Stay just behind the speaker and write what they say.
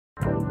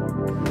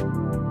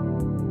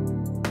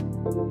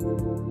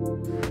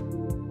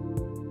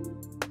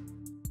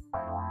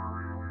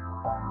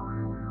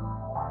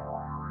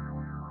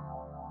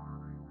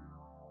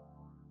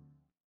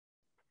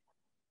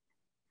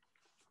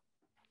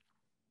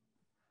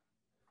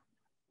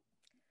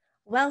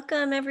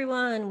Welcome,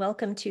 everyone.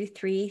 Welcome to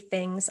 3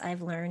 Things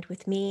I've Learned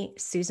with me,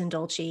 Susan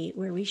Dolci,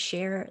 where we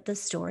share the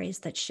stories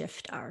that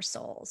shift our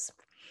souls.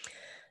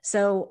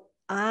 So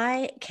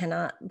I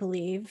cannot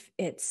believe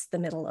it's the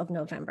middle of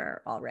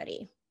November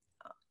already.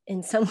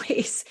 In some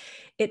ways,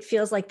 it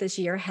feels like this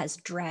year has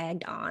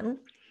dragged on.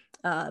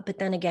 But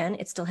then again,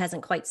 it still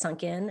hasn't quite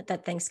sunk in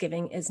that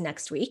Thanksgiving is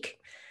next week.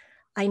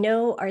 I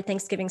know our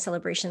Thanksgiving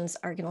celebrations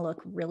are going to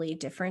look really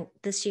different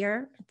this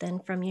year than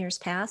from years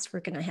past. We're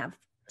going to have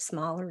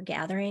smaller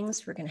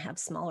gatherings. We're going to have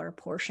smaller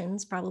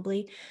portions,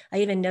 probably.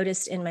 I even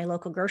noticed in my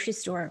local grocery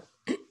store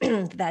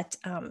that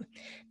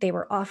they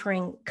were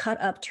offering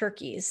cut up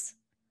turkeys.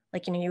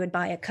 Like, you would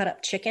buy a cut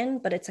up chicken,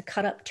 but it's a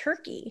cut up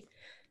turkey.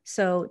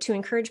 So to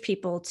encourage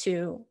people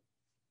to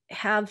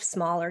have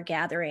smaller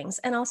gatherings,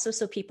 and also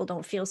so people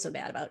don't feel so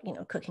bad about,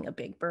 cooking a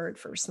big bird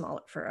for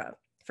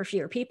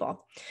fewer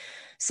people.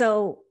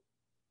 So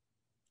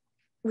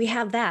we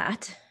have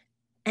that.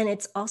 And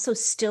it's also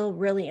still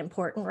really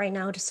important right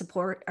now to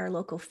support our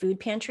local food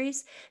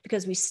pantries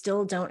because we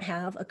still don't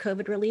have a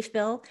COVID relief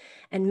bill.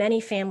 And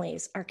many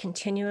families are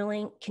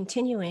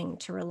continuing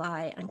to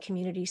rely on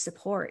community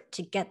support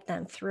to get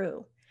them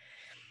through.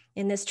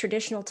 In this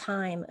traditional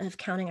time of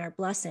counting our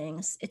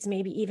blessings, it's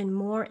maybe even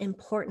more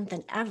important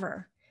than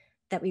ever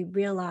that we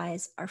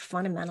realize our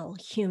fundamental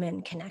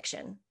human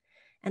connection.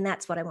 And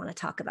that's what I want to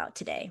talk about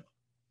today.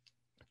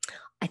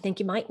 I think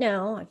you might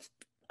know,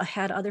 I've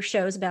had other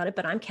shows about it,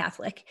 but I'm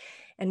Catholic.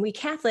 And we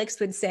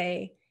Catholics would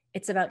say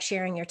it's about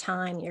sharing your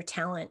time, your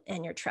talent,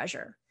 and your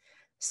treasure.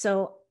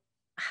 So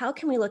how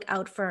can we look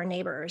out for our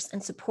neighbors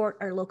and support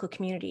our local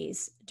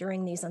communities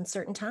during these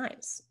uncertain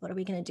times? What are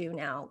we going to do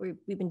now?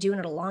 We've been doing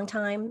it a long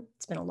time.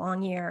 It's been a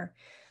long year,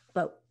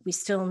 but we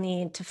still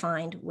need to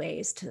find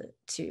ways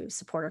to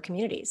support our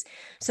communities.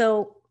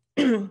 So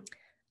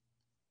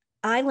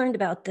I learned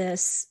about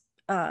this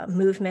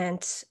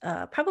movement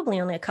probably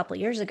only a couple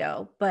of years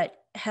ago,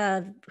 but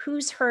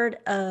who's heard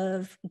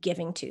of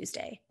Giving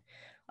Tuesday?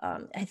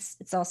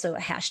 It's also a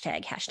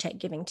hashtag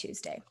Giving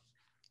Tuesday.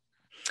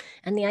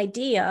 And the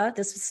idea,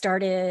 this was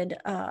started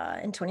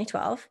in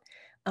 2012,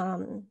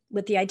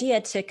 with the idea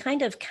to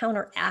kind of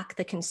counteract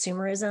the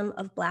consumerism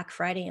of Black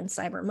Friday and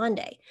Cyber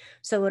Monday.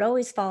 So it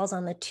always falls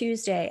on the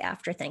Tuesday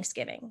after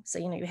Thanksgiving. So,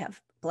 you have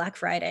Black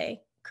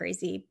Friday,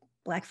 crazy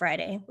Black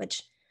Friday,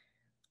 which,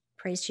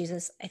 praise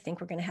Jesus, I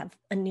think we're going to have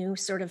a new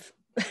sort of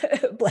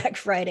Black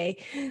Friday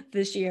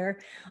this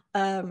year.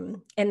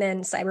 And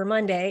then Cyber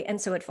Monday.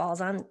 And so it falls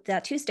on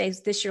that Tuesday.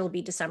 This year will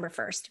be December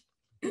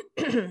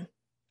 1st.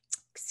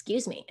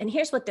 Excuse me. And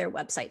here's what their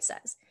website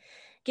says.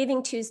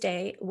 Giving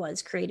Tuesday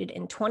was created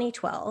in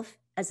 2012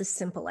 as a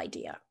simple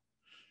idea,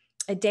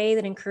 a day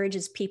that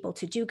encourages people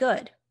to do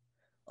good.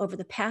 Over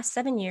the past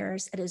 7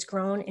 years, it has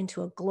grown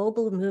into a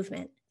global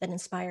movement that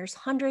inspires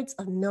hundreds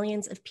of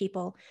millions of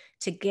people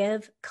to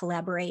give,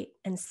 collaborate,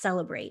 and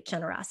celebrate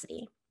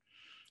generosity.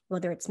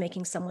 Whether it's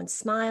making someone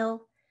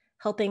smile,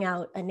 helping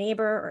out a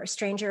neighbor or a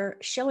stranger,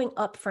 showing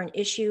up for an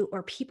issue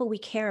or people we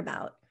care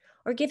about,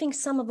 or giving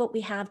some of what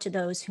we have to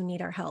those who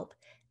need our help,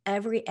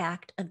 every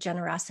act of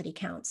generosity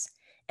counts,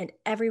 and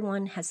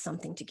everyone has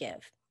something to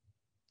give.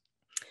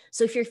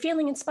 So if you're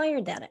feeling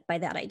inspired by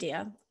that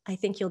idea, I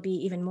think you'll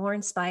be even more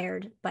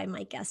inspired by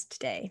my guest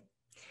today.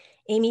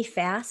 Amy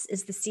Fass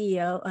is the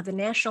CEO of the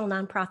national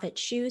nonprofit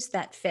Shoes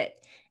That Fit,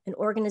 an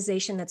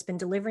organization that's been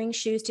delivering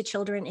shoes to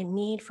children in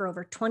need for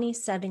over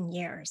 27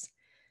 years.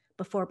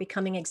 Before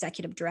becoming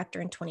executive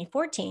director in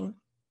 2014,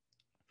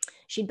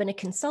 she'd been a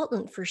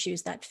consultant for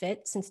Shoes That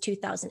Fit since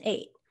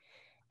 2008.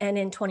 And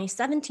in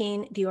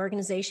 2017, the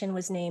organization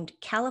was named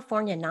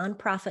California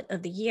Nonprofit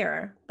of the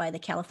Year by the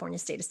California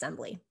State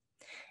Assembly.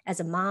 As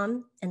a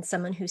mom and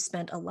someone who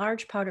spent a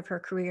large part of her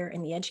career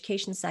in the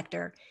education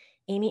sector,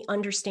 Amy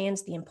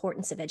understands the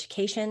importance of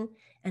education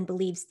and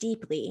believes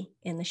deeply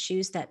in the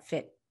Shoes That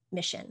Fit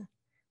mission,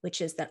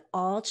 which is that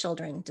all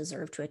children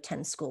deserve to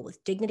attend school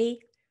with dignity,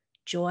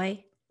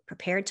 joy,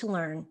 prepared to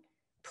learn,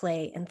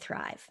 play, and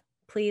thrive.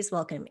 Please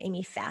welcome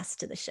Amy Fass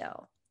to the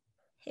show.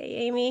 Hey,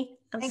 Amy,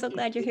 I'm so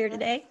glad you're here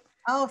today.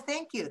 Oh,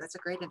 thank you. That's a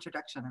great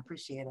introduction. I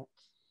appreciate it.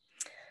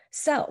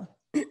 So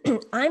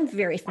I'm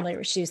very familiar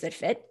with Shoes That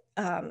Fit.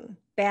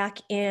 Back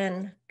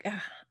in,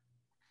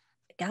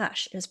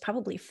 it was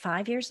probably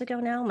 5 years ago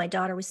now. My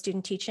daughter was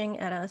student teaching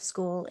at a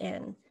school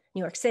in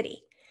New York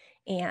City,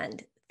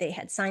 and they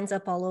had signs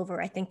up all over.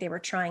 I think they were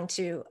trying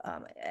to,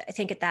 I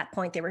think at that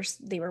point it was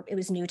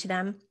new to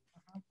them.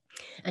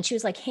 And she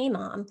was like, hey,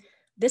 Mom,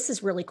 this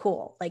is really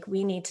cool. Like,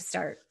 we need to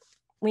start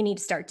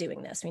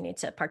doing this. We need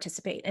to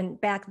participate. And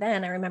back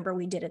then, I remember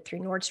we did it through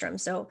Nordstrom.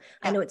 So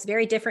yeah. I know it's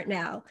very different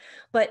now.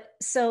 But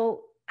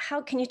so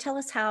can you tell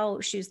us how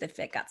Shoes That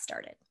Fit got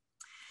started?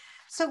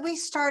 So we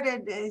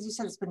started, as you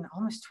said, it's been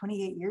almost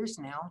 28 years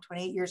now,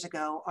 28 years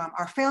ago.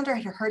 Our founder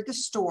had heard the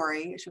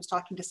story. She was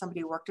talking to somebody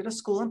who worked at a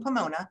school in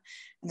Pomona,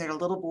 and there had a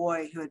little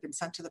boy who had been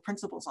sent to the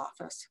principal's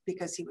office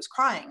because he was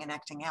crying and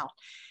acting out.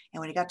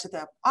 And when he got to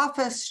the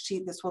office,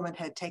 this woman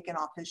had taken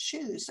off his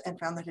shoes and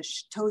found that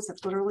his toes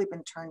had literally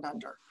been turned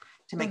under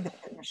to make them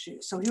fit in his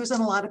shoes. So he was in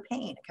a lot of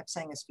pain. It kept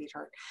saying his feet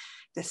hurt.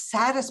 The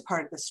saddest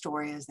part of the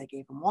story is they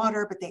gave him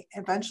water, but they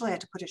eventually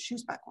had to put his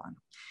shoes back on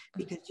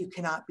because you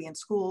cannot be in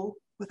school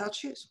without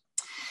shoes.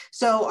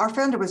 So our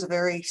founder was a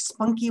very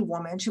spunky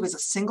woman. She was a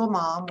single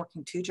mom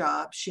working 2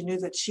 jobs. She knew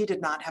that she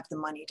did not have the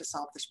money to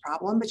solve this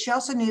problem, but she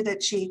also knew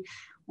that she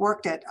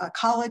worked at a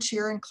college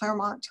here in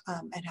Claremont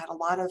and had a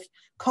lot of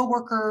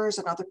coworkers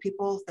and other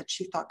people that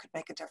she thought could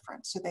make a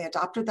difference. So they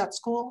adopted that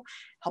school,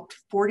 helped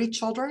 40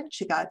 children.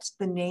 She got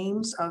the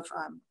names of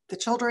the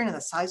children and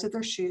the size of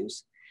their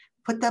shoes,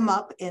 put them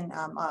up in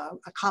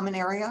a common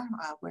area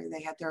where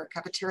they had their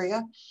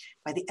cafeteria.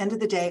 By the end of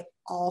the day,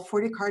 all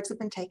 40 cards had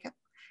been taken.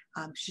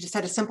 She just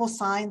had a simple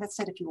sign that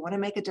said, if you want to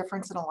make a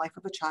difference in the life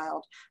of a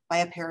child, buy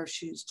a pair of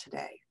shoes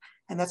today.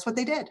 And that's what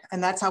they did.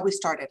 And that's how we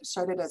started. It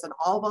started as an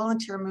all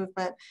volunteer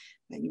movement.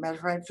 You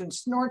mentioned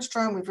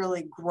Nordstrom. We've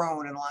really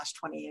grown in the last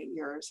 28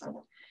 years and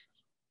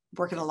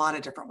work in a lot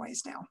of different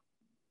ways now.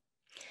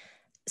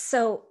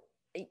 So,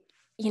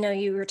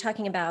 you were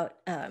talking about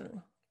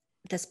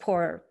this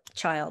poor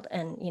child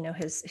and,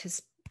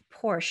 his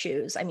poor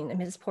shoes. I mean,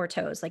 his poor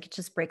toes, like it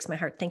just breaks my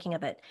heart thinking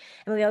of it.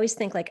 And we always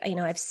think like,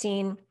 I've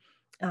seen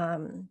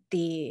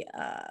the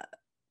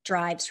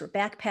drives for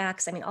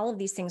backpacks. I mean, all of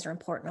these things are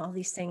important. All of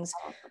these things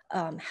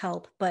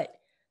help, but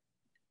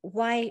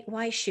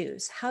why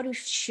shoes? How do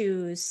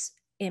shoes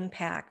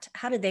impact?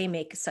 How do they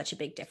make such a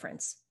big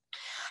difference?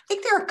 I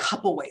think there are a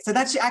couple ways. So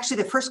that's actually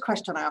the first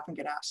question I often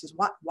get asked is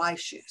why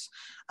shoes?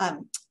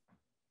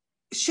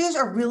 Shoes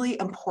are really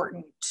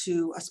important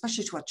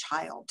especially to a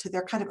child, to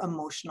their kind of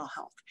emotional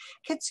health.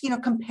 Kids,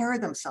 compare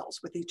themselves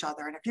with each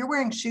other. And if you're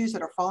wearing shoes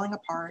that are falling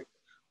apart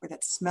or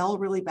that smell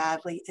really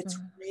badly, it's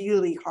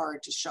really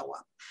hard to show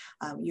up.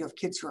 You have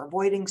kids who are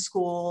avoiding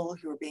school,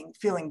 who are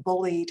feeling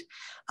bullied.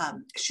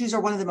 Shoes are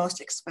one of the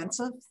most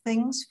expensive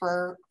things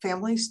for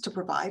families to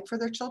provide for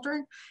their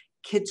children.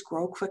 Kids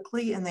grow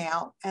quickly and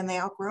they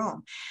outgrow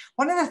them.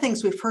 One of the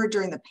things we've heard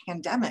during the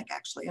pandemic,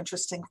 actually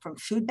interesting, from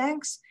food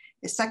banks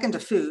is second to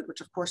food,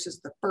 which of course is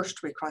the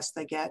first request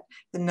they get.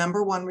 The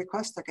number one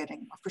request they're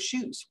getting are for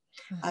shoes.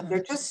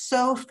 They're just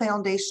so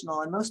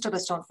foundational, and most of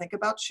us don't think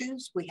about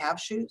shoes. We have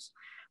shoes,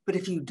 but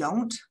if you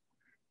don't,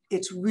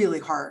 it's really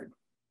hard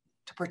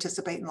to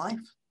participate in life.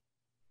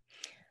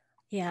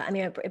 Yeah, I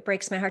mean, it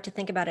breaks my heart to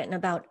think about it, and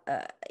about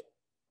the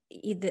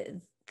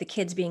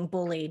kids being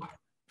bullied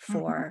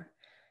for,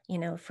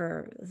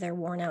 for their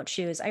worn out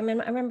shoes. I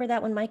remember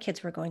that when my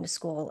kids were going to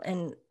school,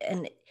 and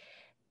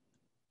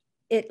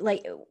it,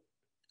 like,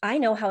 I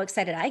know how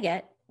excited I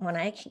get when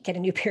I get a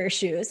new pair of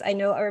shoes. I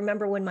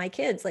remember when my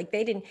kids, like,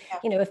 they didn't,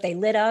 if they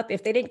lit up,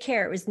 if they didn't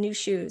care, it was new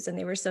shoes and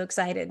they were so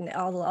excited, and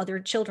all the other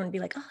children would be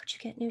like, oh, did you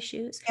get new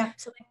shoes? Yeah.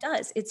 So it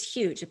does. It's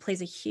huge. It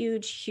plays a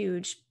huge,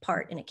 huge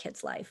part in a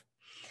kid's life.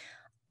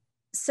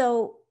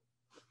 So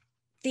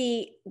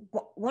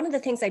one of the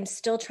things I'm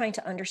still trying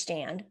to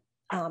understand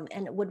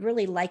and would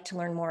really like to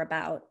learn more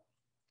about,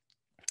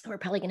 we're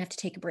probably going to have to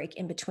take a break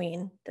in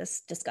between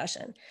this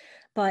discussion,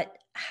 but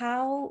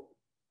how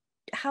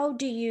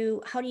do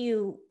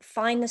you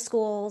find the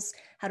schools?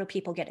 How do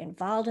people get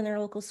involved in their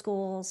local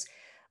schools?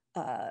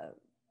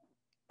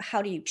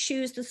 How do you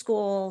choose the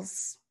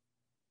schools?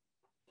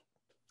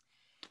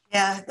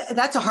 Yeah,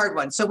 that's a hard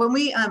one. So when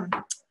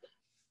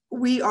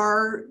we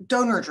are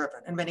donor driven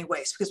in many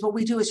ways, because what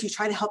we do is we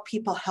try to help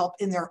people help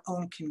in their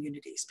own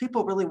communities.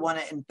 People really want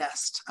to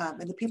invest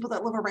in the people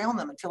that live around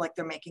them and feel like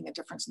they're making a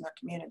difference in their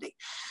community.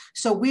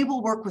 So we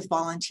will work with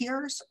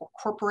volunteers or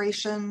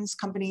corporations,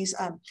 companies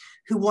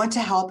who want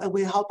to help, and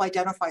we help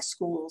identify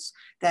schools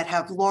that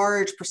have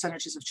large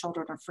percentages of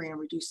children on free and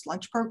reduced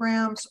lunch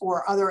programs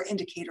or other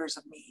indicators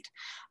of need.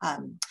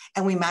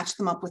 And we match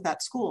them up with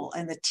that school.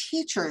 And the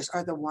teachers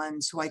are the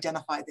ones who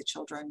identify the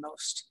children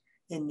most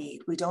in need.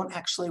 We don't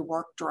actually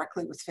work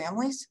directly with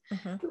families.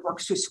 We work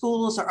through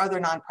schools or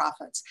other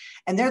nonprofits.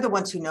 And they're the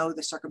ones who know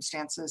the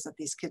circumstances that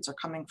these kids are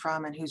coming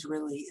from and who's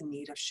really in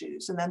need of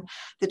shoes. And then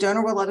the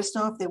donor will let us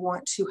know if they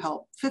want to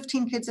help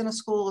 15 kids in a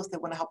school, if they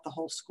want to help the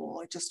whole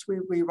school.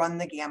 We run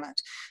the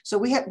gamut. So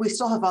we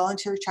still have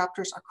volunteer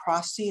chapters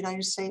across the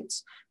United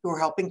States who are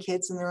helping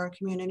kids in their own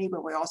community,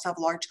 but we also have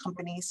large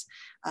companies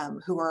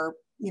who are,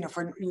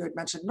 you had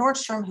mentioned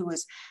Nordstrom, who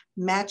is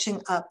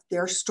matching up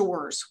their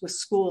stores with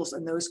schools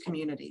in those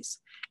communities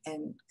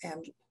and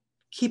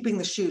keeping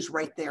the shoes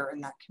right there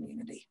in that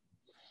community.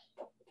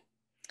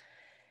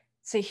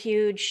 It's a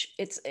huge,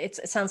 it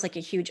sounds like a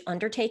huge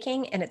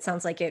undertaking, and it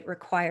sounds like it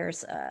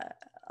requires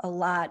a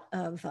lot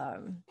of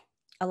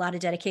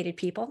dedicated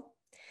people.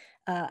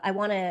 We're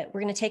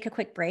going to take a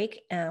quick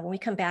break. When we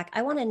come back,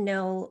 I want to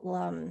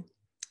know,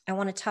 I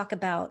want to talk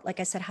about, like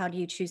I said, how do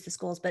you choose the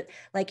schools? But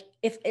like,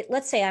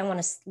 let's say I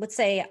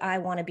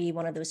want to be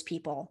one of those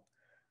people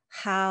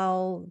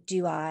where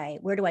do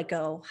I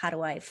go? How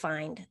do I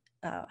find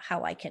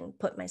how I can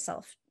put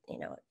myself,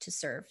 to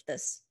serve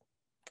this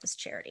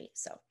charity?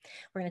 So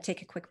we're going to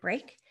take a quick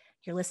break.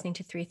 You're listening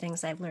to Three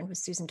Things I've Learned with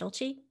Susan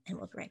Dolci, and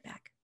we'll be right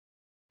back.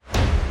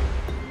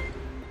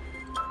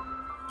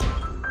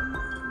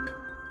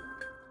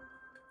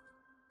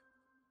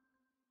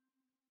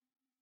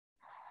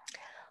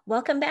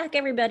 Welcome back,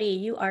 everybody.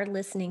 You are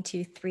listening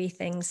to Three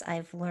Things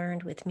I've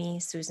Learned with me,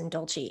 Susan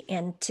Dolci.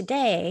 And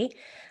today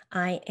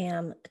I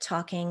am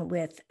talking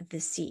with the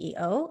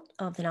CEO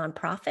of the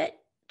nonprofit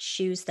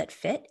Shoes That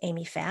Fit,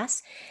 Amy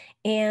Fass.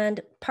 And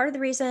part of the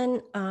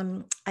reason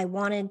I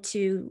wanted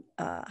to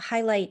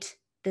highlight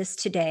this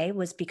today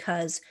was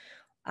because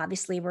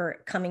obviously we're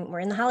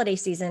in the holiday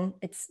season.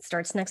 It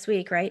starts next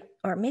week, right?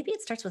 Or maybe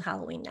it starts with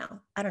Halloween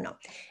now. I don't know.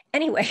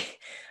 Anyway,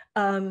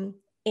 and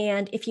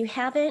if you're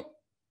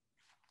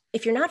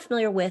not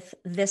familiar with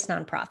this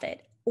nonprofit,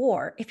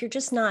 or if you're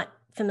just not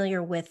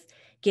familiar with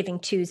Giving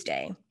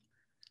Tuesday,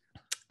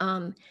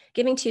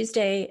 Giving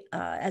Tuesday,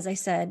 as I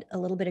said a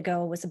little bit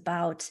ago, was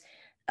about,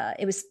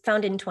 it was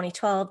founded in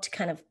 2012 to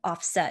kind of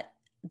offset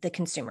the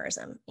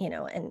consumerism,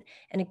 and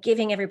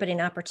giving everybody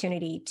an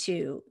opportunity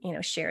to,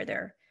 share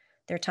their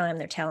time,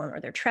 their talent, or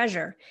their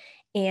treasure.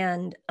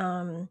 And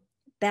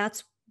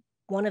that's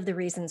one of the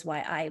reasons why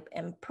I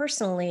am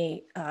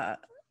personally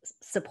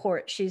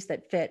support Shoes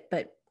That Fit,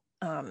 but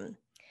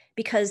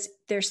because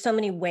there's so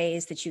many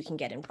ways that you can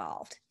get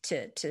involved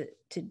to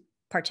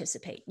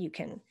participate. You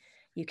can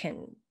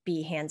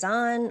be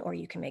hands-on, or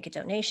you can make a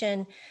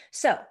donation.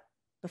 So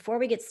before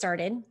we get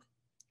started,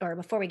 or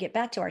before we get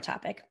back to our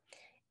topic,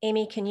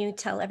 Amy, can you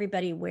tell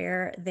everybody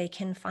where they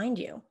can find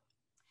you?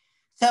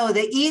 So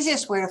the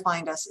easiest way to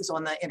find us is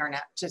on the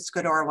internet. Just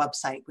go to our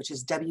website, which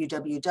is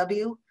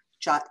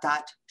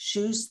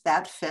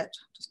www.shoesthatfit,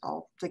 just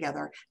all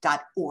together,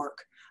 .org.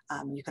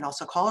 You can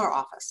also call our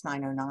office,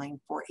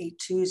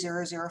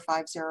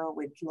 909-482-0050.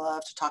 We'd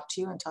love to talk to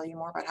you and tell you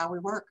more about how we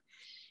work.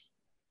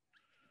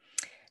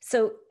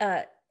 So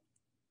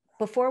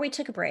before we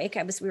took a break,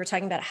 we were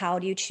talking about how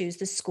do you choose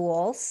the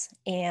schools,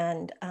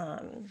 and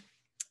and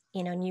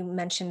you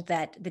mentioned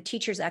that the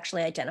teachers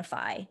actually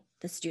identify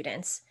the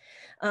students.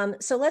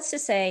 So let's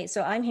just say,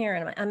 so I'm here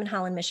and I'm in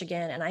Holland,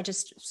 Michigan, and I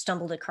just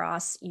stumbled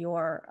across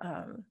your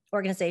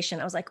organization.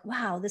 I was like,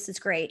 wow, this is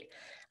great.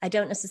 I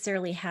don't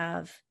necessarily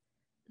have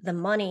the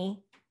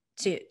money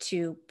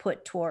to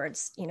put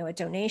towards, a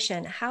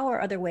donation. How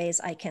are other ways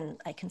I can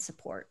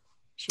support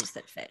Shoes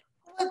That Fit?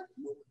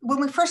 When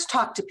we first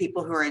talk to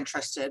people who are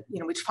interested,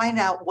 we find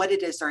out what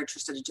it is they're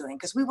interested in doing,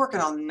 because we work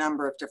in a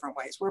number of different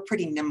ways. We're a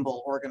pretty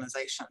nimble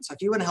organization. So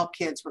if you want to help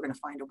kids, we're going to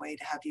find a way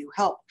to have you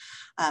help.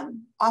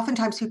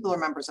 Oftentimes people are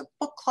members of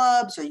book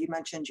clubs, or you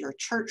mentioned your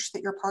church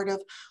that you're part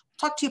of.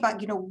 Talk to you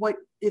about, what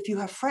if you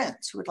have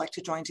friends who would like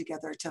to join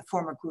together to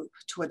form a group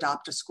to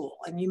adopt a school,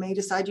 and you may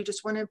decide you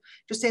just want to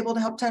able to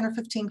help 10 or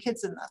 15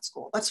 kids in that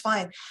school. That's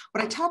fine.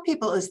 What I tell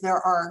people is there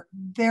are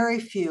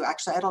very few,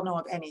 actually, I don't know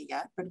of any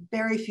yet, but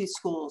very few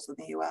schools in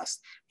the US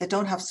that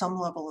don't have some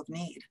level of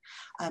need.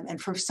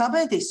 And for some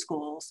of these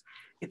schools,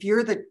 if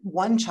you're the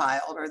one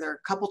child, or there are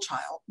a couple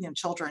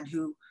children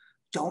who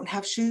don't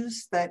have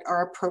shoes that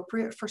are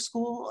appropriate for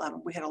school.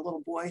 We had a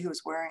little boy who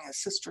was wearing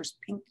his sister's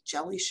pink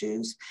jelly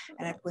shoes,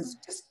 and it was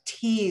just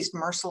teased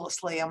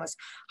mercilessly and was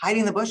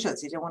hiding in the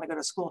bushes. He didn't want to go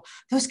to school.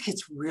 Those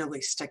kids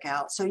really stick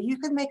out. So you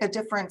can make a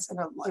difference in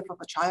the life of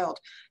a child,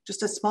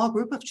 just a small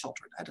group of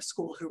children at a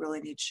school who really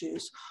need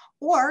shoes.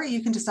 Or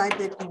you can decide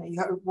that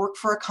you work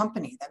for a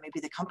company, that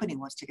maybe the company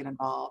wants to get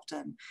involved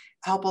and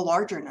help a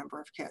larger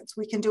number of kids.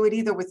 We can do it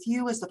either with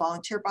you as the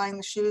volunteer buying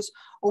the shoes,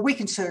 or we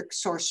can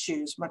source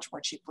shoes much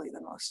more cheaply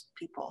than most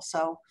people.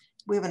 So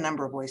we have a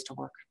number of ways to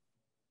work.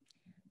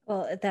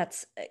 Well,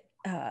 that's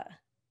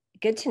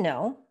good to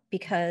know,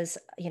 because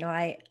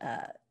I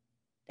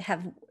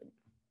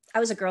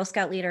was a Girl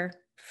Scout leader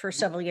for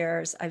several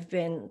years. I've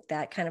been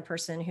that kind of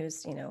person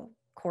who's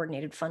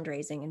coordinated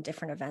fundraising and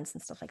different events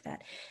and stuff like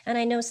that. And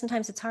I know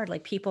sometimes it's hard.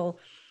 Like, people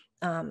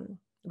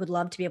would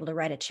love to be able to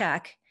write a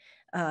check,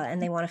 and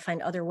they want to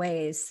find other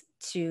ways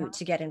to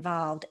get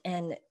involved.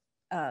 And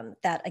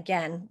that,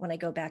 again, when I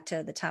go back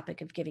to the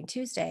topic of Giving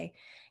Tuesday,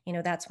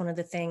 that's one of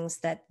the things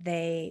that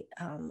they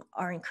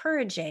are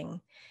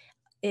encouraging,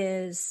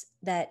 is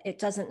that it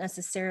doesn't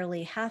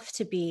necessarily have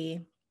to be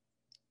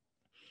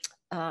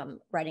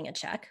writing a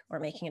check or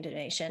making a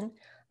donation.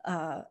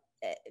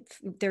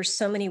 There's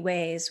so many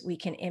ways we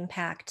can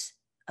impact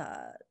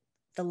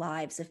the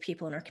lives of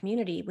people in our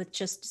community with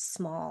just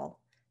small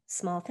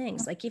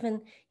things, like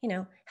even,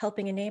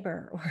 helping a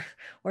neighbor,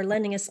 or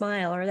lending a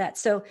smile, or that.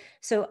 So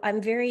I'm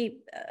very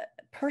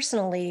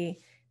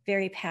personally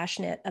very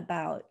passionate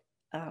about,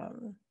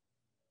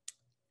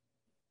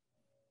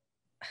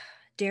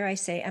 dare I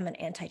say, I'm an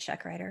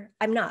anti-check writer.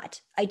 I'm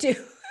not. I do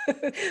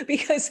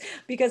because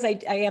I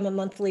am a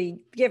monthly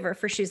giver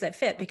for Shoes That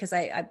Fit, because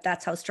I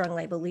that's how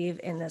strongly I believe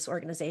in this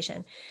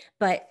organization.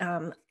 But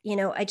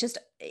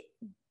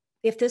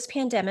if this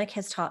pandemic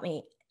has taught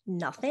me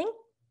nothing,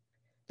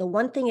 the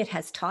one thing it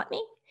has taught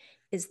me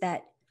is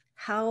that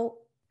how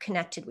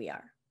connected we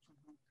are,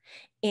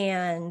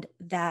 and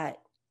that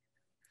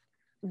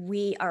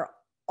we are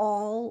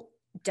all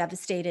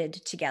devastated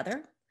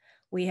together.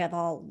 We have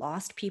all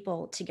lost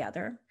people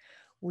together.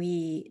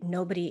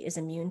 Nobody is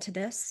immune to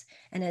this.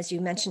 And as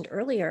you mentioned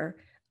earlier,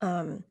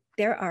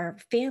 there are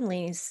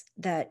families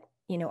that,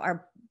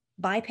 are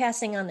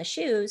bypassing on the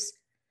shoes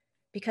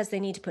because they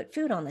need to put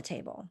food on the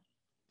table.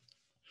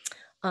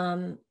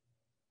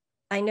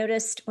 I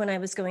noticed when I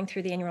was going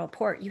through the annual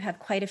report, you have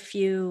quite a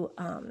few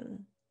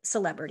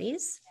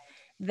celebrities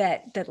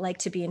that like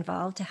to be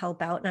involved to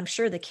help out. And I'm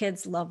sure the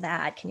kids love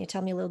that. Can you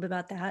tell me a little bit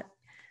about that?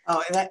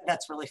 Oh,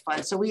 that's really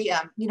fun. So we,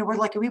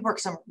 we work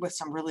with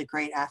some really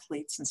great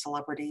athletes and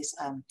celebrities.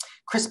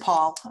 Chris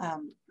Paul,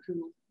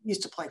 who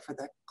used to play for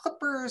the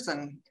Clippers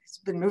and he's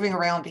been moving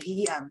around.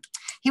 He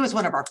was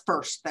one of our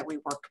first that we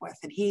worked with,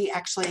 and he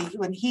actually,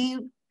 when he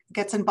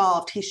gets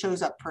involved, he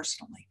shows up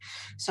personally.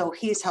 So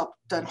he's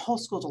done whole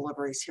school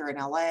deliveries here in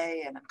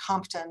LA and in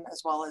Compton,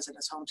 as well as in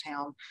his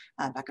hometown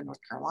back in North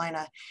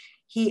Carolina.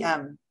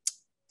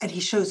 And he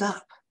shows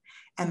up.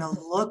 And the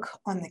look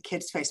on the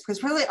kid's face,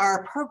 because really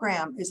our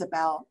program is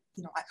about,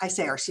 I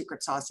say our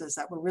secret sauce is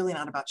that we're really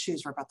not about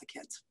shoes, we're about the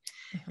kids.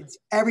 Mm-hmm. It's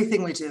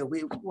everything we do.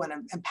 We want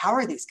to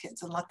empower these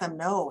kids and let them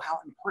know how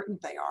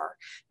important they are,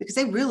 because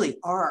they really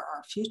are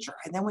our future.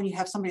 And then when you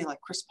have somebody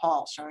like Chris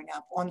Paul showing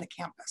up on the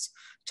campus,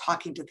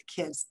 talking to the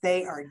kids,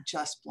 they are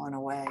just blown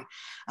away.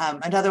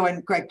 Another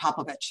one, Greg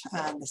Popovich,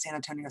 the San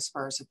Antonio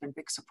Spurs have been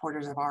big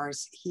supporters of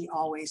ours. He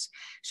always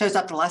shows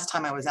up. The last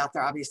time I was out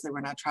there, obviously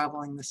we're not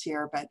traveling this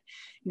year, but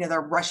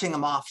they're rushing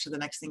him off to the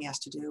next thing he has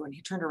to do. And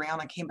he turned around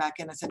and came back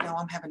in and said, no,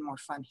 I'm having more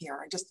fun here.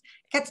 And just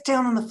gets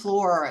down on the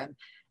floor and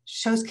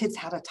shows kids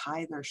how to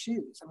tie their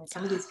shoes. I mean,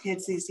 some of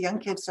these young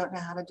kids don't know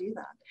how to do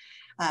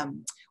that.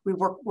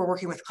 We're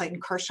working with Clayton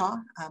Kershaw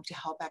to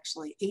help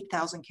actually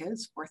 8,000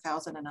 kids,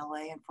 4,000 in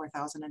LA and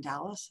 4,000 in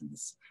Dallas. And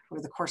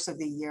over the course of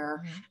the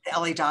year, the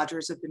LA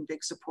Dodgers have been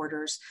big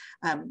supporters.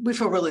 We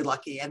feel really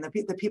lucky. And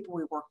the people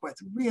we work with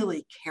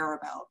really care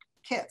about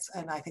kids.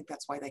 And I think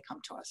that's why they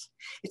come to us.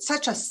 It's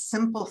such a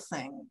simple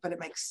thing, but it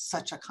makes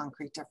such a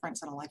concrete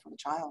difference in the life of a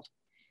child.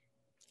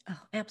 Oh,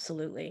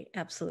 absolutely.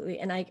 Absolutely.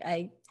 And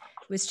I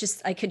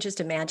could just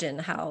imagine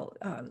how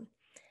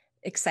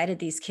excited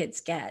these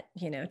kids get,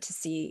 to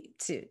see,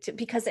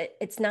 because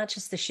it's not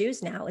just the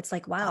shoes now. It's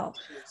like, wow,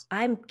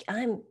 I'm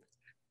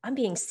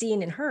being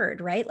seen and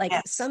heard, right? Like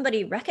yes.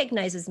 Somebody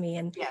recognizes me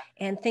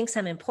and thinks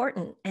I'm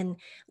important. And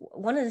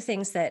one of the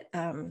things that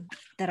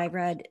I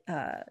read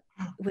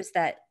was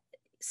that,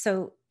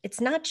 so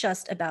it's not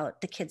just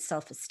about the kids'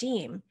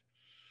 self-esteem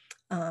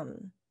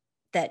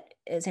that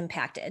is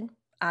impacted,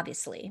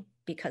 obviously,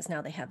 because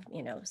now they have,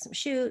 some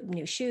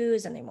new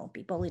shoes and they won't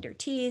be bullied or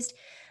teased,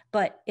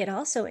 but it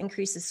also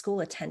increases school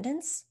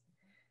attendance.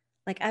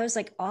 Like I was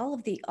like, all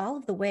of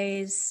the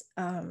ways,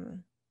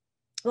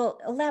 well,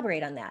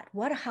 elaborate on that.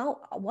 What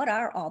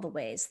are all the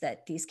ways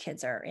that these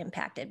kids are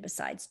impacted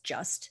besides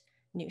just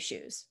new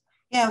shoes?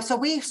 Yeah, so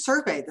we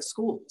survey the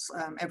schools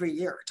every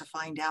year to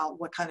find out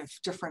what kind of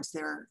difference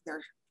they're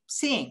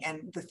seeing.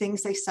 And the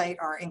things they cite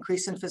are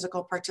increase in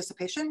physical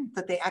participation,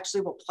 that they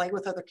actually will play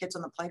with other kids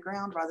on the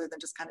playground rather than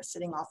just kind of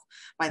sitting off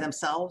by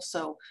themselves.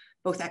 So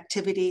both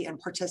activity and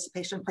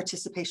participation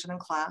in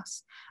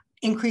class.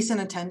 Increase in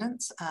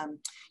attendance.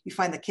 You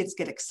find that kids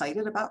get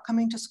excited about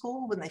coming to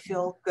school when they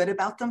feel good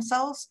about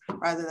themselves,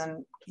 rather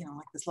than,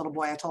 like this little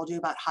boy I told you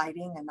about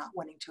hiding and not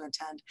wanting to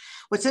attend.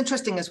 What's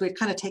interesting is we've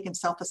kind of taken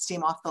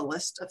self-esteem off the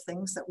list of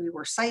things that we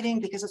were citing,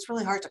 because it's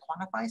really hard to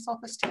quantify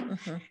self-esteem.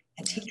 Mm-hmm.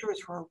 And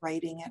teachers were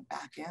writing it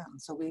back in.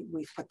 So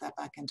we put that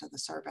back into the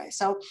survey.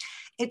 So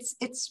it's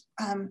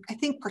I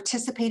think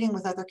participating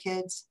with other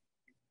kids,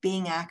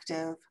 being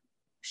active,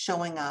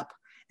 showing up,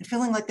 and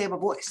feeling like they have a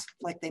voice,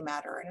 like they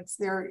matter. And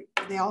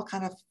they all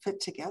kind of fit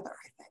together,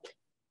 I think.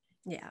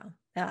 Yeah,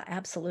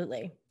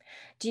 absolutely.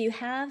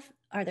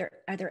 Are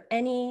there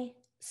any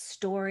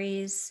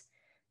stories,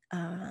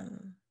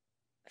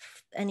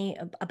 any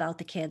about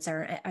the kids?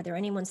 Are there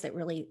any ones that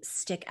really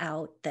stick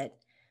out that,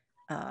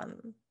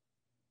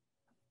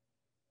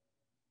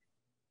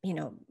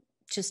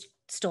 just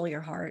stole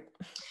your heart?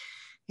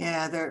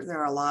 Yeah, there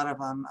are a lot of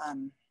them.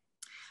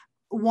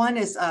 One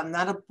is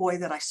not a boy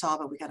that I saw,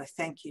 but we got a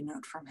thank you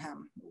note from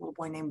him, a little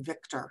boy named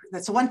Victor.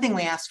 That's the one thing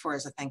we ask for,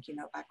 is a thank you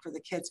note back for the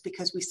kids,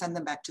 because we send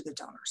them back to the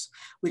donors.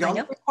 We don't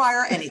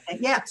require anything.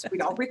 Yes, we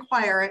don't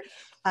require it,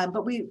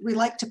 but we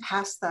like to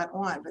pass that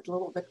on. But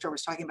little Victor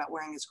was talking about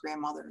wearing his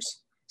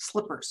grandmother's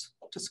slippers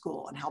to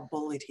school and how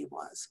bullied he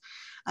was.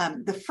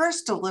 The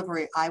first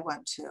delivery I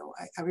went to,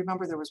 I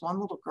remember there was one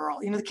little girl,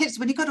 the kids,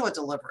 when you go to a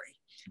delivery,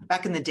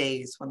 back in the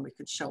days when we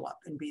could show up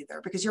and be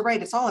there, because you're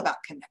right, it's all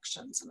about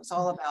connections and it's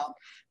all about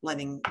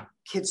letting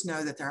kids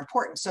know that they're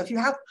important. So if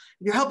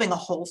you're helping a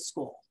whole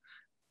school,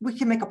 we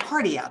can make a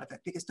party out of it,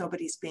 because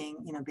nobody's being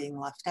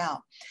left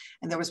out.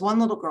 And there was one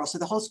little girl, so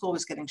the whole school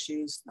was getting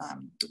shoes.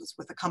 It was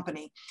with a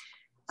company.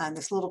 And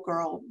this little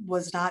girl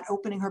was not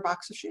opening her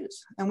box of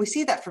shoes. And we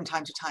see that from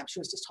time to time. She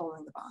was just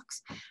holding the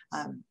box.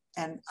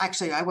 And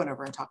actually, I went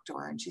over and talked to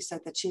her, and she said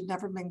that she'd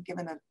never been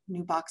given a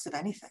new box of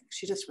anything.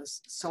 She just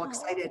was so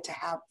excited to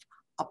have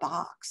a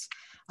box.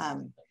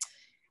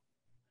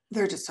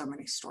 There are just so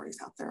many stories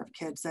out there of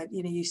kids that,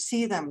 you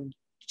see them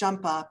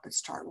jump up and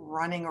start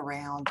running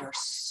around. They're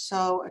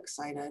so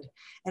excited.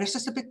 And it's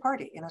just a big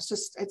party. And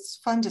it's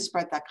fun to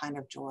spread that kind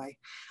of joy.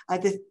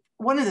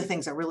 One of the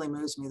things that really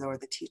moves me, though, are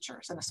the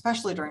teachers, and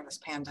especially during this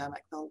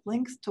pandemic, the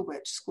length to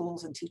which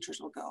schools and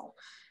teachers will go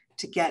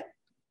to get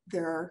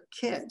their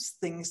kids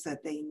things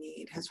that they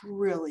need has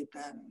really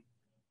been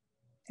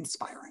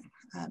inspiring.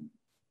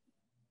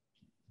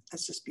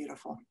 It's just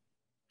beautiful.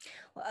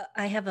 Well,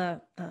 I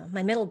have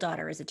my middle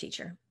daughter is a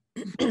teacher.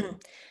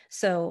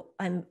 So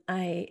I'm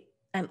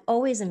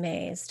always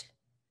amazed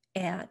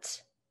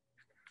at,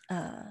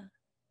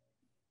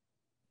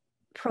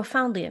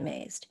 profoundly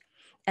amazed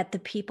at the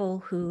people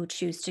who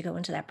choose to go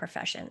into that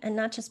profession. And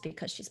not just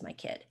because she's my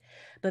kid,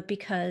 but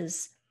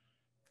because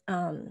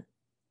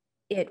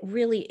it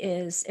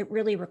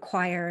really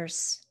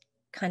requires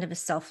kind of a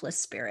selfless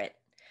spirit.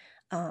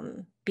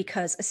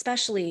 Because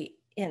especially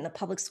in the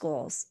public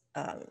schools,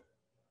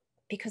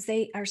 because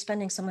they are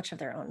spending so much of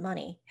their own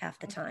money half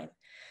the time,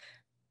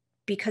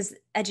 because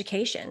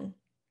education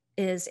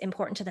is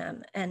important to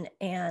them, and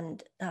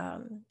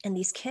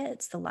these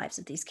kids, the lives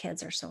of these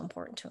kids are so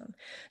important to them.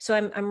 So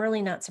I'm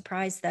really not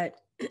surprised that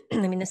I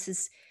mean, this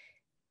is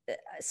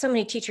so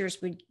many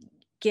teachers would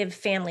give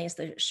families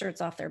the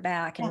shirts off their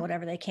back and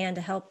whatever they can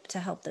to help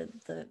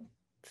the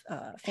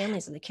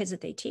families of the kids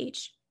that they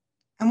teach.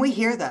 And we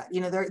hear that,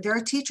 there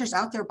are teachers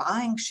out there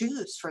buying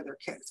shoes for their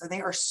kids, and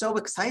they are so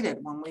excited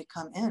when we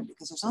come in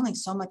because there's only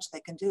so much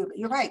they can do. But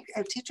you're right,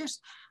 teachers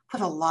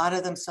put a lot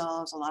of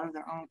themselves, a lot of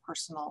their own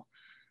personal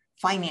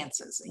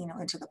finances,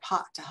 into the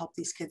pot to help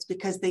these kids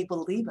because they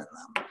believe in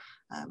them.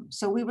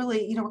 So we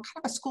really, we're kind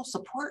of a school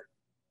support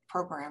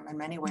program in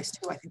many ways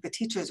too. I think the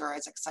teachers are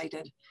as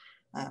excited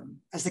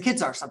as the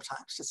kids are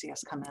sometimes to see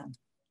us come in.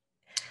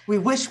 We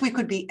wish we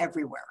could be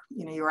everywhere.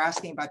 You were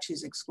asking about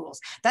choosing schools.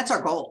 That's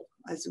our goal,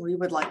 as we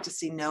would like to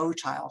see no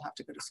child have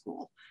to go to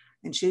school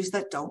in shoes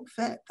that don't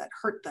fit, that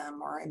hurt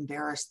them or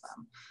embarrass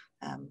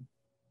them.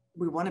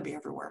 We want to be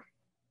everywhere.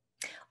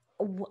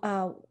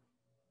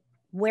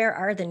 Where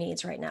are the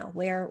needs right now?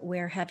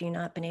 Where have you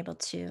not been able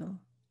to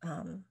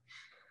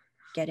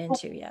get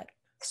into yet?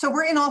 So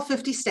we're in all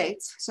 50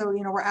 states. So,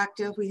 we're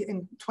active.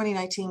 In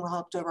 2019, we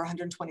helped over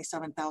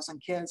 127,000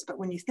 kids. But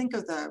when you think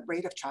of the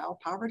rate of child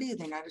poverty in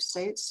the United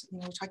States,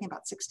 we're talking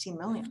about 16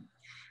 million.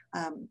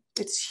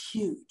 It's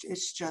huge.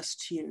 It's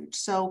just huge.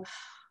 So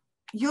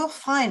you'll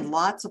find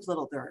lots of there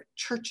are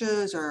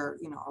churches or,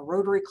 a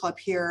Rotary Club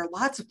here.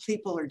 Lots of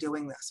people are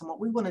doing this. And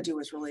what we want to do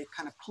is really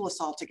kind of pull us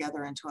all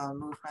together into a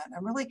movement.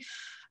 And really,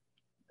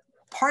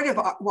 part of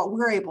what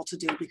we're able to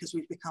do, because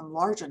we've become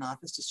large enough,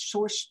 is to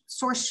source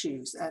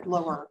shoes at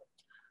lower,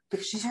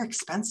 because shoes are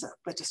expensive,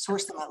 but to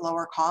source them at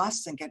lower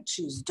costs and get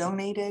shoes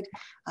donated.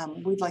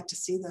 We'd like to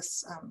see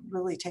this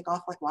really take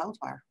off like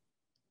wildfire.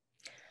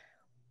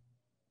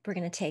 We're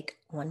going to take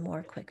one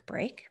more quick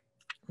break.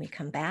 When we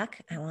come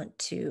back, I want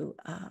to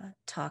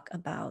talk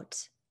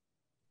about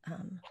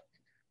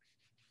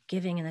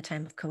giving in the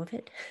time of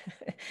COVID.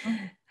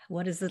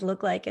 What does it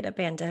look like in a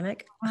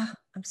pandemic?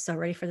 I'm so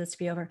ready for this to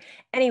be over.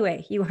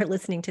 Anyway, you are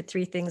listening to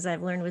 3 Things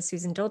I've Learned with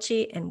Susan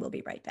Dolci, and we'll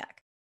be right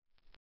back.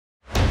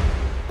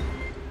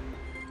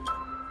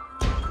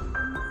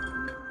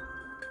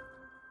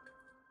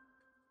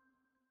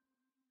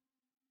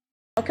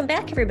 Welcome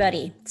back,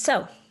 everybody.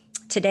 So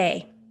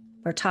today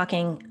we're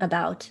talking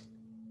about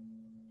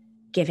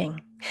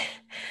giving.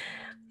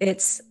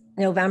 It's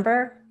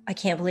November. I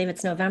can't believe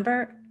it's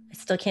November. I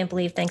still can't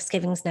believe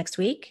Thanksgiving's next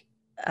week.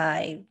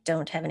 I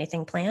don't have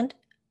anything planned.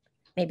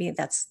 Maybe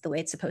that's the way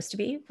it's supposed to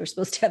be. We're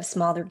supposed to have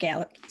smaller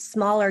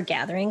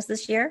gatherings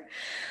this year.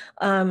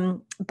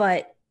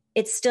 But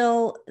it's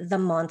still the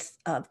month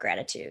of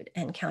gratitude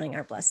and counting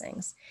our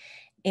blessings.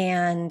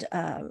 And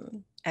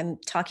I'm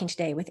talking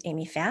today with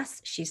Amy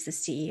Fass. She's the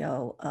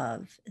CEO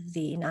of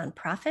the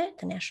nonprofit,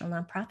 the national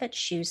nonprofit,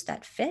 Shoes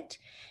That Fit.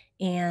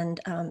 And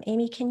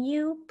Amy, can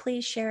you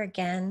please share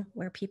again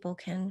where people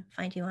can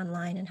find you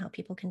online and how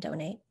people can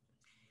donate?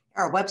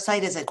 Our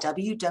website is at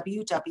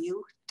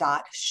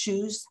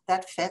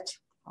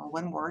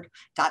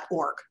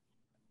www.shoesthatfit.org.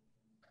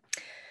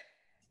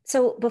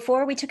 So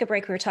before we took a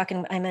break, we were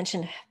talking, I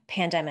mentioned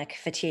pandemic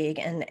fatigue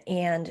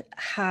and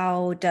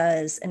how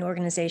does an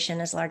organization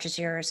as large as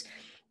yours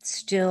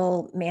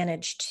still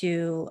manage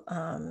to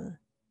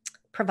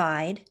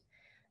provide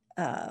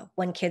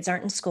when kids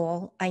aren't in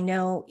school. I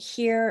know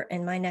here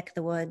in my neck of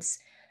the woods,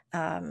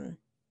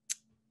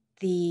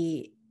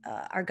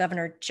 our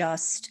governor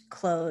just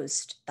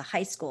closed the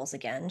high schools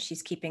again.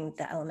 She's keeping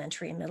the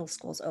elementary and middle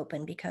schools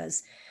open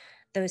because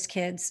those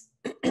kids,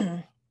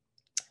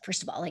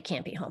 first of all, they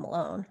can't be home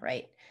alone,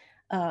 right?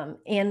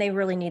 And they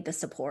really need the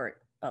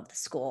support of the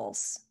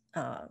schools.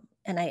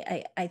 And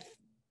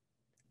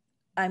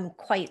I'm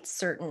quite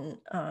certain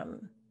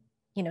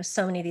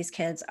so many of these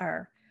kids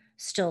are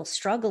still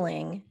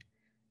struggling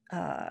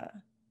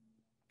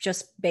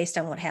just based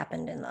on what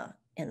happened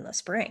in the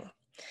spring.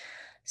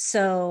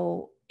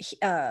 So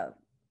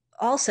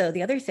also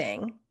the other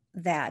thing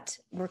that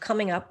we're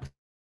coming up,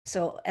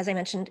 so as I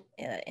mentioned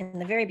in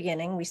the very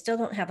beginning, we still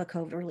don't have a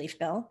COVID relief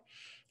bill.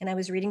 And I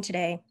was reading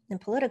today in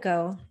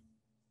Politico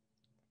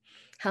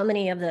how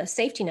many of the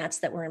safety nets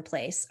that were in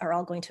place are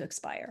all going to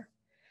expire.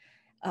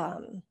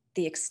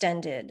 The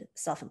extended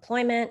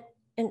self-employment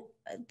and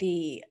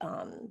the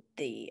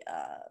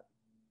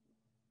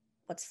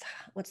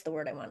what's the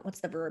word I want?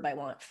 What's the verb I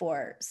want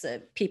for,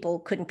 so people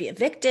couldn't be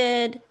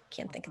evicted.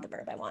 Can't think of the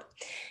verb I want.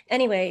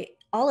 Anyway,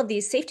 all of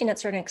these safety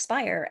nets are going to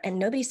expire and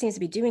nobody seems to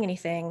be doing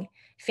anything.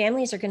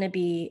 Families are going to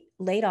be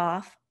laid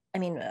off.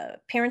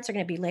 Parents are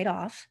going to be laid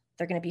off.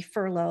 They're going to be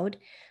furloughed.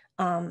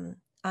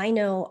 I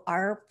know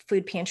our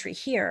food pantry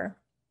here,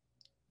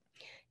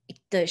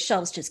 the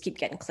shelves just keep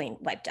getting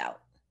wiped out.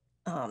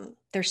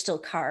 There's still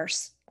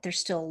cars, there's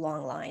still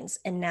long lines,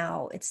 and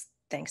now it's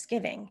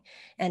Thanksgiving.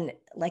 And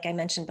like I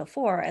mentioned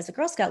before, as a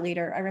Girl Scout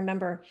leader, I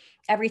remember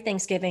every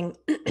Thanksgiving,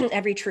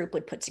 every troop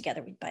would put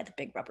together, we'd buy the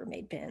big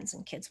Rubbermaid bins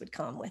and kids would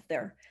come with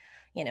their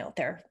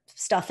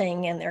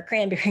stuffing and their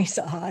cranberry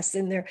sauce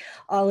and their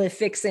olive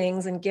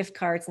fixings and gift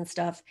cards and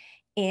stuff.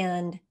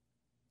 And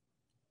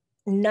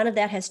none of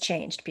that has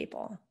changed,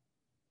 people.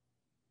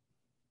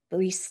 But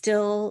we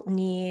still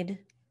need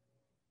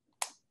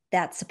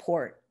that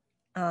support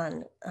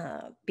on,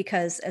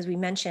 because as we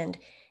mentioned,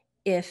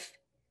 if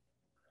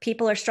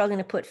people are struggling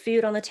to put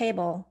food on the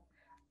table,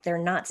 they're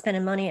not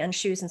spending money on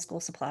shoes and school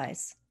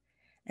supplies.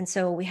 And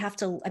so we have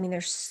to,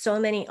 there's so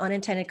many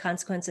unintended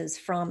consequences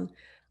from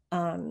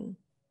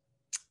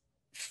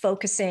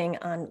focusing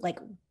on like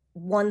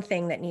one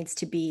thing that needs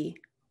to be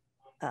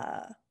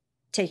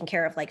taken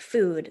care of, like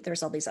food.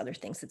 There's all these other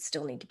things that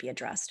still need to be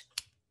addressed.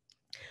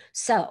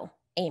 So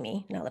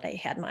Amy, now that I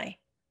had my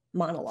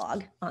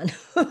monologue on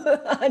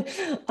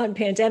on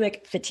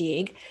pandemic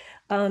fatigue,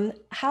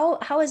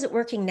 how is it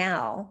working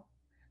now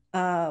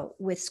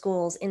with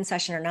schools in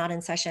session or not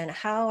in session?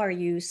 How are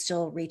you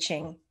still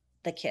reaching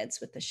the kids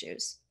with the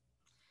shoes?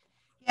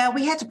 Yeah,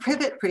 we had to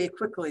pivot pretty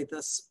quickly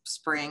this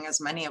spring,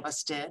 as many of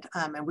us did,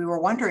 and we were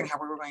wondering how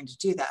we were going to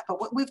do that.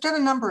 But we've done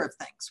a number of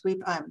things.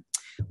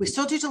 We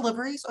still do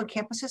deliveries on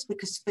campuses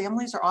because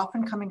families are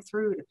often coming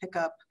through to pick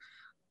up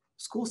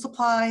school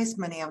supplies.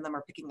 Many of them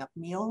are picking up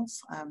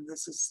meals.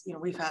 This is,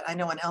 I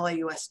know in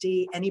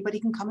LAUSD,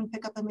 anybody can come and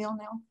pick up a meal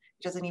now.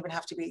 It doesn't even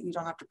have to be, you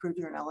don't have to prove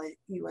you're an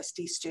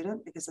LAUSD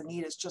student because the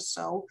need is just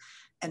so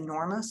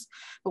enormous.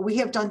 But we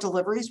have done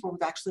deliveries where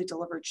we've actually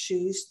delivered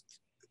shoes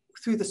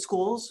through the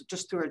schools,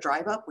 just through a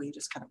drive up. We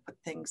just kind of put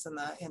things in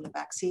the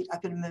back seat.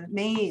 I've been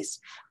amazed.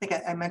 I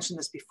think I mentioned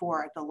this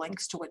before, the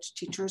lengths to which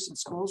teachers and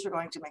schools are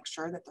going to make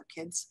sure that their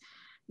kids,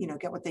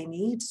 get what they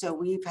need. So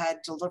we've had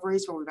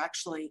deliveries where we've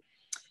actually,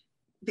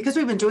 because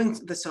we've been doing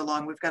this so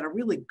long, we've got a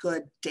really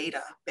good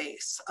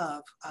database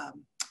of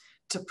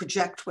to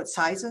project what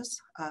sizes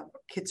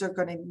kids are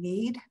going to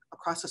need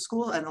across the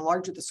school, and the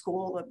larger the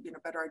school, the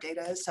better our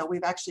data is. So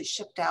we've actually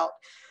shipped out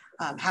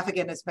half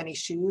again as many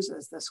shoes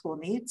as the school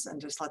needs,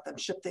 and just let them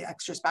ship the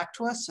extras back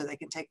to us so they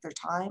can take their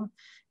time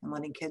and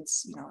letting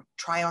kids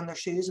try on their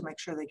shoes and make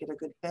sure they get a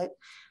good fit.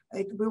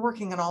 We're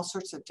working in all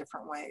sorts of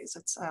different ways.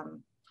 It's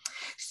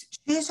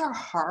shoes are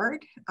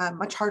hard,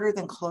 much harder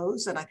than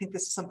clothes, and I think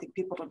this is something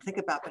people don't think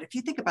about. But if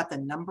you think about the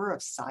number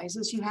of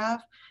sizes you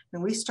have,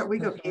 and we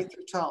go K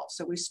through 12,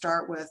 so we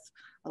start with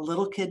a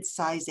little kid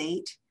size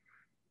 8.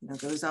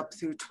 Goes up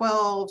through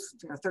 12,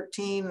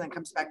 13, and then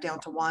comes back down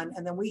to 1.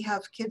 And then we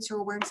have kids who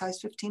are wearing size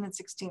 15 and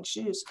 16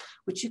 shoes,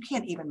 which you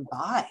can't even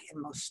buy in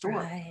most stores.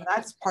 Right.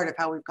 That's part of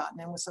how we've gotten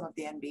in with some of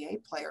the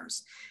NBA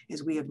players,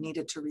 is we have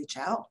needed to reach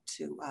out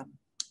to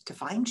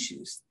find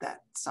shoes that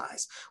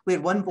size. We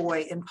had one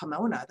boy in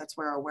Pomona, that's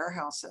where our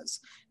warehouse is,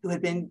 who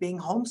had been being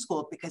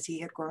homeschooled because he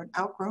had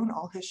outgrown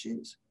all his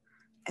shoes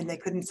and they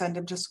couldn't send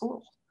him to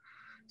school.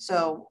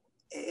 So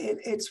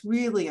it's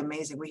really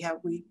amazing. We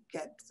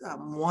get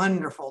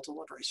wonderful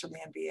deliveries from the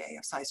NBA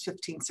of size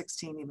 15,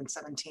 16, even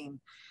 17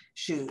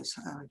 shoes.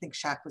 I think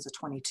Shaq was a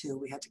 22.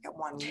 We had to get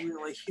one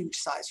really huge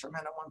size from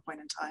him at one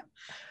point in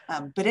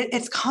time. But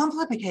it's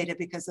complicated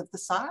because of the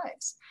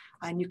size.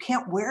 And you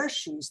can't wear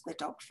shoes that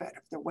don't fit.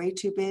 If they're way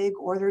too big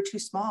or they're too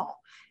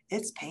small,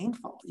 it's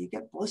painful. You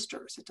get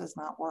blisters. It does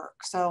not work.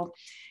 So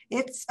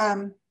it's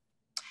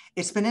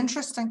been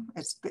interesting.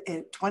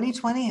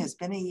 2020 has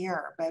been a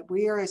year, but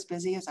we are as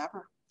busy as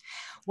ever.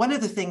 One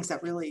of the things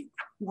that really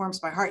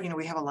warms my heart,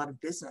 we have a lot of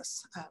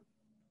business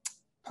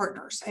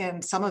partners,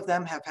 and some of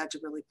them have had to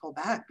really pull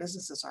back.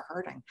 Businesses are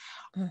hurting.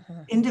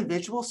 Mm-hmm.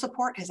 Individual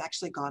support has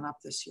actually gone up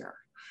this year.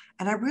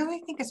 And I really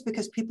think it's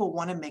because people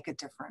want to make a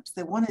difference.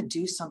 They want to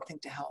do something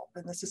to help.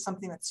 And this is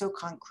something that's so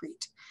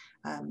concrete.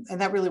 And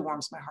that really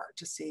warms my heart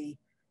to see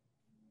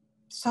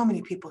so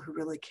many people who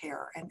really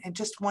care and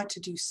just want to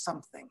do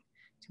something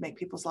to make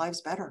people's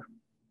lives better.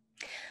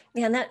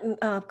 Yeah, and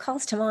that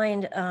calls to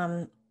mind,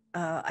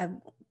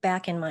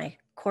 back in my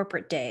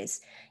corporate days,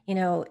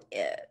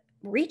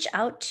 reach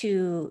out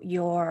to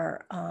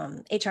your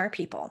HR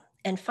people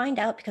and find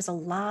out, because a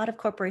lot of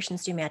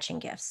corporations do matching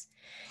gifts.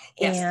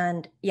 Yes.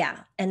 And yeah,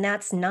 and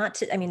that's not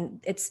to, I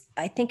mean,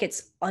 I think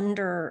it's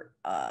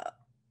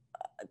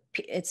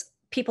it's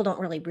people don't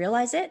really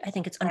realize it. I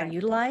think it's Right.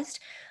 underutilized.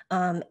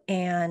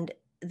 And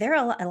there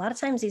are a lot of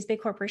times these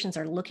big corporations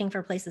are looking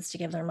for places to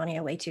give their money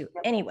away to Yep.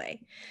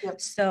 anyway.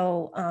 Yep.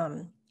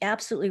 So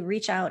absolutely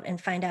reach out and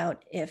find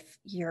out if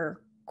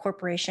your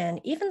corporation,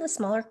 even the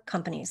smaller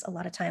companies, a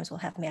lot of times will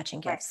have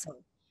matching Right. gifts. So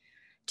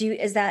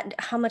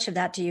how much of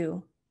that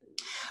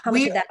how much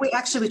We of that?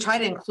 we try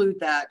to include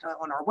that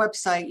on our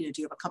website.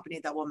 Do you have a company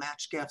that will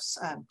match gifts?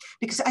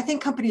 Because I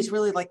think companies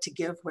really like to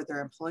give where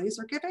their employees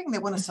are giving. They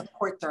want to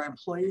support their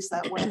employees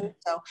that way.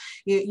 So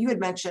you had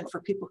mentioned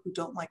for people who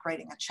don't like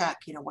writing a check,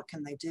 what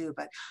can they do?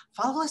 But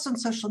follow us on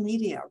social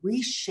media,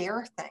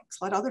 reshare things,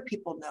 let other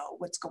people know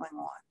what's going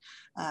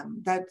on.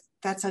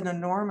 That's an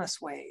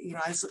enormous way.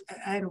 As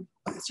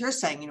you're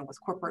saying,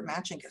 with corporate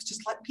matching gifts,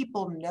 just let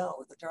people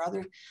know that there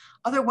are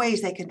other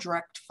ways they can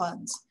direct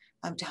funds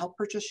to help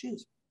purchase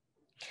shoes.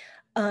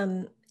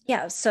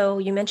 Yeah. So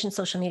you mentioned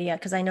social media,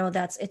 because I know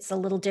it's a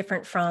little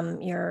different from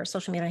your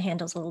social media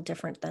handles, a little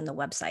different than the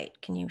website.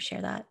 Can you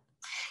share that?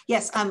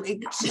 Yes,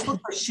 just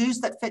look for Shoes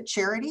That Fit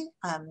Charity.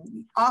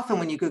 Often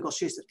when you Google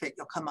Shoes That Fit,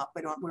 you'll come up.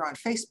 We're on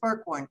Facebook,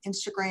 or on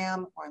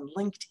Instagram, or on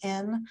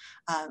LinkedIn,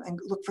 and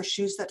look for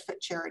Shoes That Fit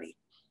Charity.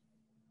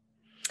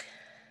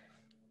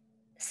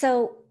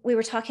 So we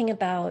were talking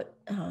about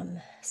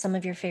some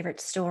of your favorite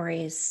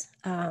stories.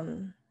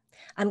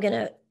 I'm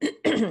going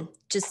to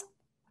just,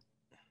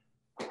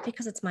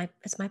 because it's my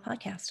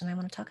podcast and I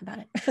want to talk about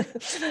it.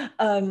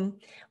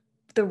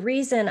 The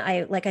reason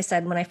like I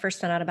said, when I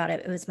first found out about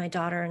it, it was my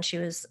daughter, and she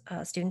was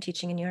student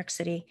teaching in New York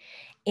City.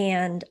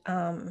 And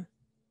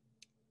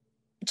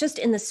just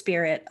in the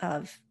spirit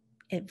of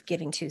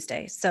Giving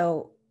Tuesday.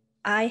 So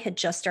I had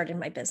just started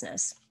my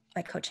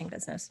coaching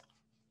business.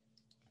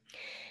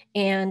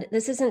 And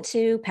this isn't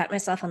to pat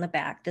myself on the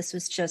back. This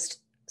was just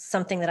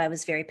something that I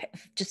was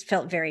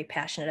felt very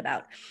passionate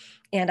about.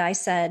 And I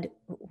said,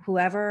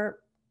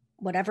 whatever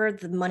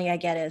the money I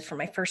get is for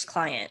my first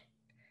client,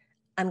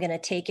 I'm going to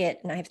take it.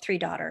 And I have 3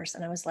 daughters.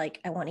 And I was like,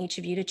 I want each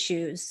of you to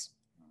choose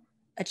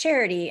a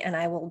charity, and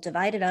I will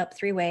divide it up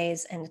 3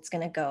 ways, and it's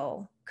going to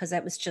go. Because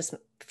that was just,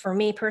 for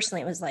me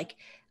personally, it was like,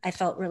 I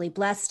felt really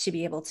blessed to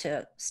be able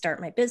to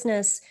start my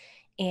business.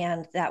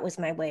 And that was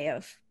my way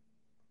of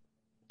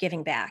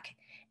giving back.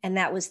 And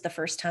that was the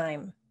first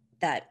time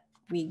that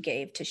we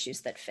gave to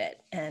Shoes That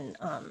Fit. And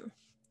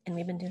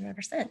we've been doing it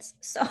ever since.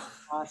 So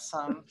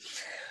awesome.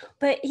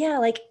 But yeah,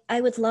 like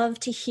I would love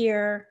to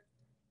hear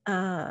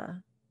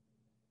some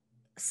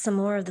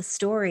more of the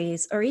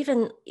stories, or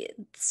even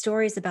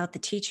stories about the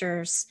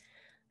teachers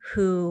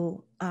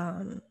who,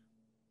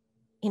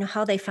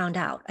 how they found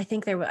out. I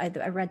think I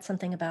read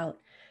something about,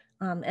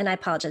 and I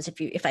apologize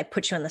if I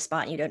put you on the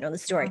spot and you don't know the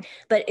story,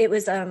 but it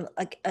was a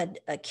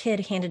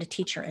kid handed a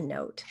teacher a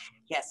note.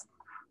 Yes.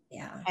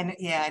 Yeah. And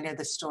I know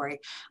this story.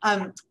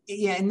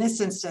 In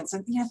this instance,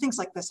 and things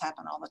like this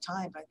happen all the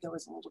time, but there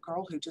was a little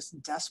girl who just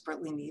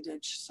desperately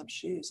needed some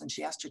shoes, and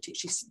she asked her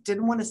teacher. She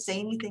didn't want to say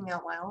anything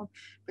out loud,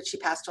 but she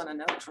passed on a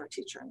note to her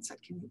teacher and said,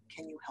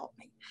 can you help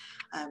me?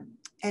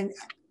 And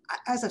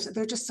as I've said,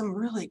 there are just some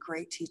really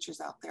great teachers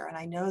out there. And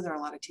I know there are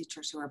a lot of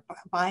teachers who are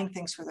buying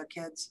things for their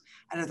kids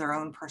out of their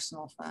own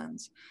personal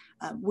funds.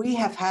 We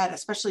have had,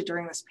 especially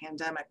during this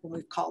pandemic, when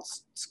we've called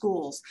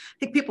schools, I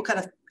think people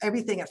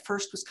everything at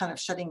first was kind of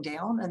shutting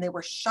down, and they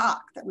were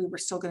shocked that we were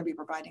still going to be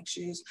providing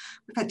shoes.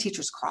 We've had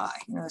teachers cry.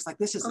 It's like,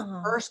 this is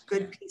the first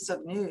good piece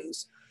of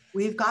news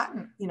we've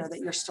gotten, that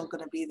you're still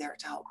going to be there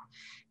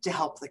to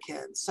help the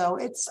kids. So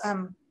it's,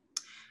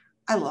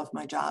 I love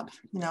my job.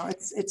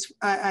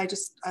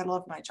 I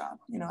love my job,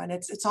 and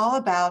it's all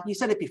about, you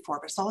said it before,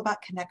 but it's all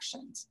about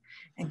connections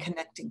and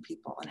connecting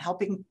people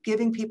and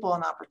giving people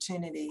an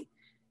opportunity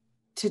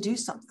to do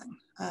something.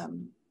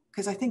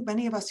 Because I think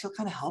many of us feel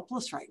kind of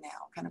helpless right now,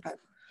 kind of at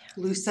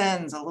loose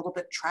ends, a little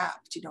bit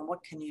trapped.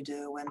 What can you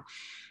do? And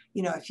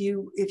if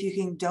you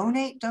can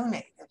donate.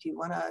 If you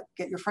want to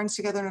get your friends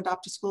together and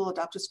adopt a school.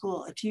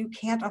 If you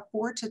can't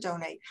afford to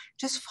donate,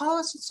 just follow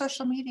us on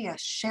social media,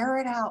 share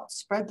it out,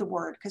 spread the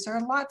word, because there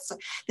are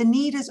the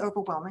need is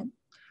overwhelming.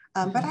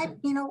 But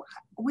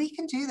we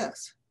can do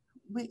this.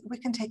 We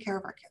can take care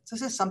of our kids.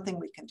 This is something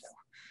we can do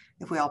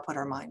if we all put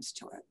our minds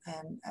to it.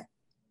 And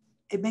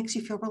it makes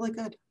you feel really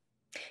good.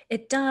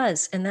 It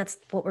does. And that's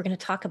what we're going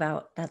to talk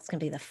about. That's going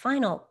to be the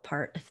final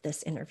part of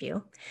this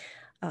interview.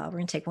 We're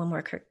going to take one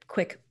more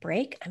quick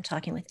break. I'm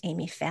talking with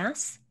Amy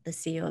Fass, the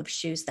CEO of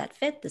Shoes That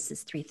Fit. This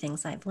is 3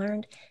 Things I've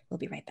Learned. We'll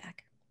be right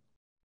back.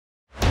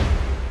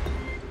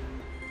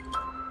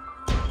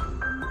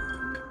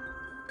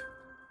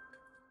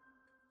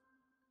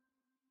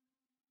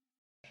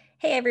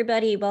 Hey,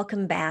 everybody.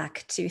 Welcome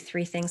back to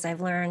 3 Things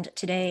I've Learned.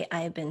 Today,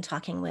 I've been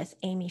talking with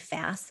Amy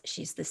Fass.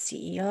 She's the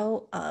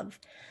CEO of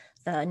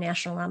the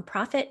national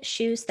nonprofit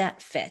Shoes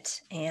That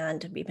Fit.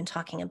 And we've been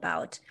talking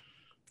about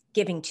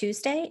Giving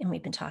Tuesday, and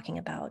we've been talking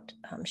about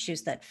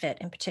shoes that fit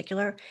in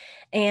particular.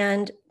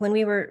 And when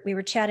we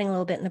were chatting a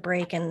little bit in the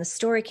break, and the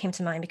story came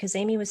to mind because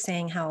Amy was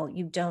saying how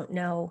you don't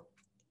know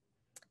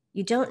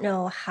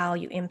how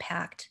you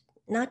impact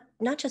not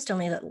just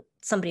only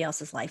somebody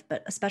else's life,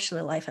 but especially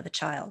the life of a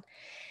child.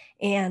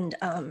 And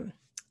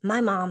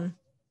my mom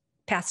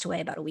passed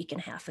away about a week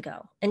and a half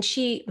ago, and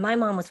my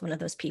mom was one of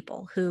those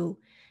people who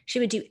she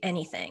would do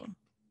anything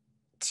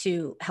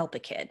to help a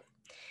kid.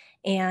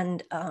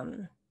 And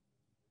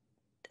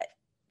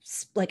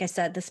like I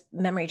said, this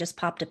memory just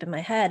popped up in my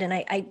head, and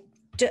I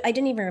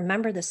didn't even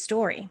remember this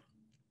story.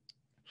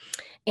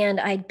 And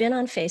I'd been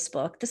on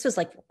Facebook. This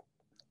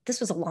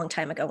was a long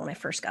time ago when I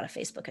first got a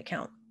Facebook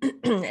account.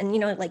 And,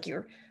 like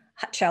your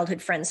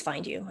childhood friends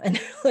find you and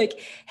they're like,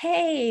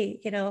 hey,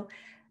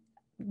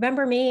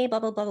 remember me, blah,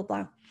 blah, blah, blah,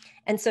 blah.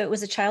 And so it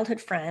was a childhood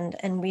friend,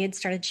 and we had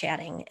started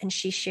chatting, and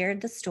she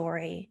shared the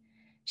story.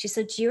 She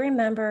said, do you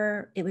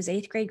remember it was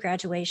 8th grade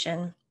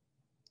graduation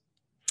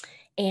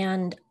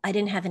and I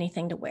didn't have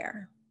anything to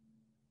wear?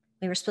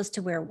 We were supposed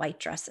to wear white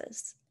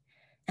dresses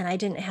and I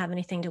didn't have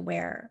anything to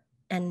wear,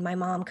 and my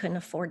mom couldn't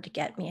afford to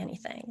get me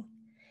anything.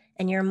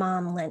 And your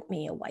mom lent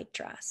me a white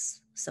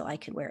dress so I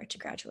could wear it to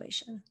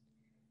graduation.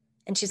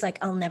 And she's like,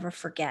 I'll never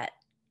forget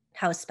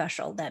how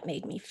special that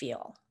made me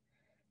feel.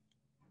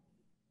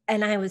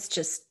 And I was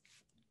just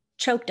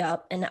choked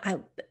up, and I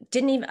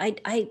didn't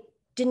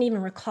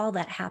even recall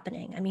that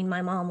happening. I mean,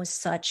 my mom was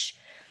such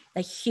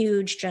a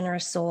huge,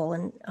 generous soul.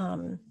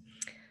 And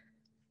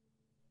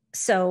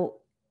so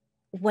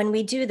when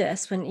we do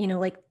this, when,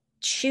 like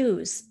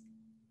shoes,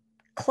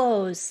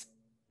 clothes,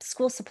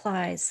 school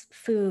supplies,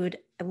 food,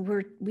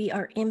 we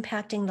are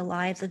impacting the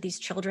lives of these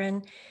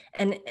children.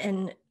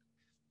 And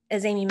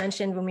as Amy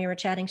mentioned when we were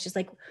chatting, she's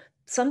like,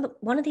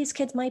 one of these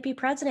kids might be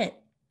president.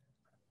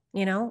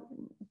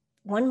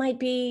 One might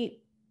be,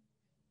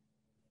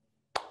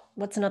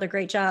 what's another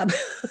great job?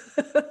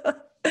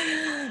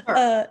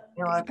 Sure.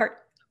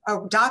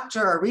 A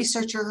doctor, a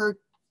researcher who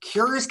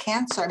cures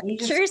cancer.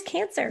 Cures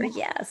cancer,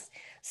 yes.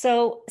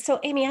 So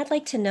Amy, I'd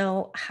like to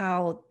know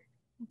how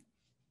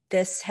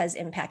this has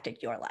impacted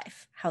your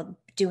life, how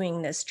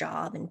doing this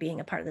job and being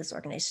a part of this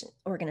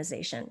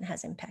organization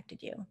has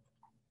impacted you.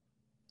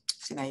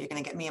 So now you're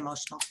going to get me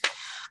emotional.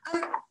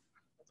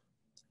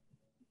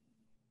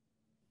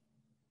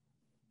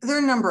 There are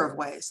a number of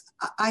ways.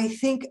 I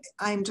think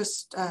I'm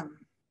just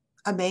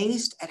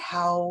amazed at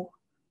how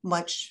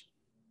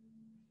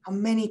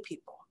many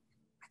people,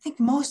 I think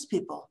most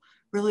people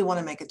really want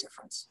to make a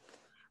difference.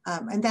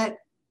 And that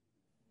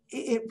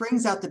it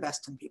brings out the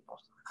best in people.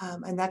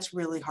 And that's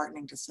really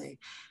heartening to see.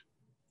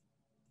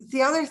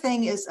 The other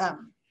thing is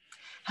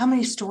how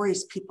many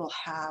stories people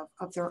have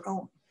of their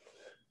own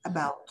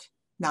about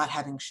not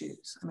having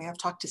shoes. I mean, I've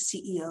talked to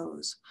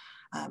CEOs,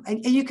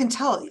 and you can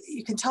tell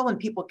when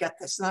people get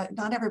this.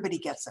 Not everybody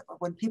gets it,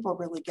 but when people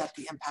really get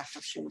the impact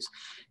of shoes.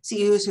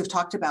 CEOs who've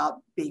talked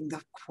about being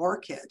the poor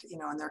kid,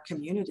 in their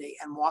community,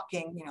 and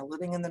walking,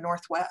 living in the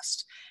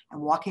Northwest and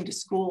walking to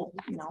school,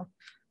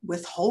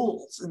 with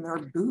holes in their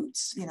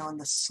boots, in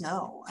the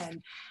snow,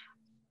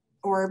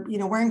 or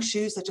wearing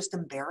shoes that just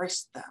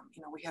embarrassed them.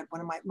 We had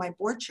one of my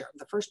board chair,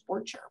 the first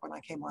board chair when I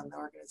came on the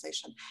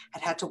organization,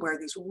 had to wear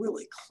these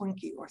really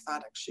clunky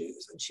orthotic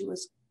shoes, and she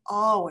was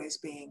always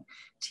being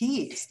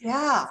teased.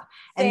 Yeah.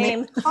 And Same.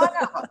 made fun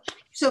of them.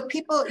 So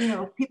people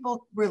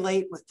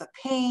relate with the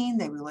pain,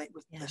 they relate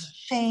with the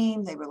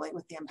shame, they relate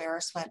with the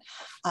embarrassment.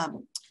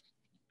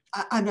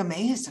 I'm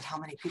amazed at how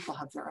many people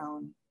have their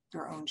own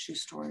shoe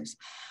stories.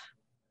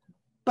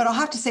 But I'll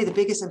have to say the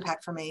biggest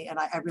impact for me, and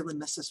I really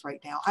miss this right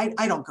now,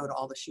 I don't go to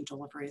all the shoe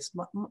deliveries.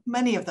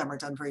 Many of them are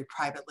done very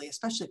privately,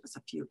 especially if it's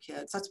a few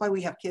kids. That's why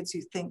we have kids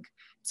who think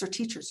it's their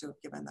teachers who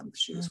have given them the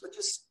shoes, which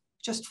is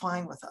just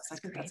fine with us. I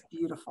think that's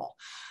beautiful.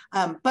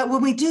 But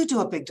when we do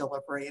a big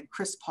delivery, and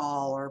Chris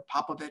Paul or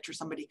Popovich or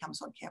somebody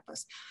comes on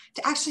campus,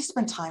 to actually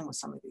spend time with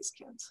some of these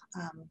kids.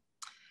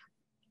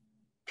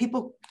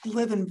 People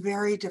live in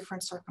very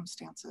different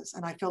circumstances.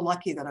 And I feel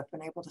lucky that I've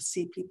been able to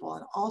see people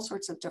in all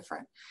sorts of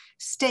different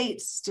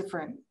states,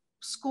 different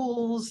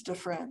schools,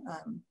 different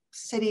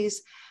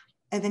cities.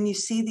 And then you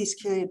see these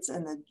kids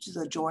and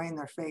the joy in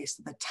their face,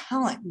 the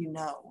talent,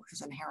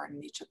 is inherent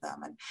in each of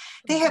them. And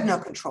they have no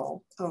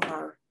control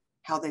over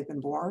how they've been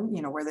born,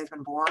 where they've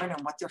been born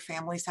and what their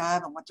families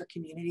have and what their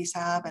communities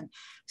have. And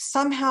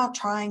somehow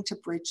trying to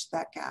bridge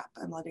that gap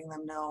and letting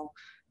them know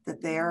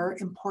that they're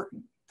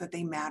important, that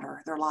they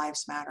matter, their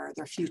lives matter,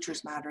 their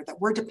futures matter,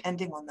 that we're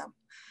depending on them,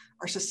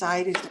 our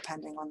society is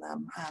depending on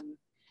them.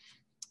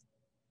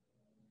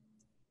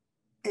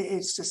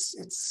 It's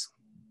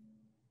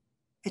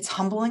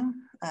humbling.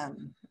 I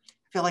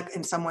feel like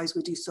in some ways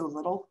we do so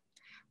little,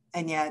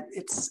 and yet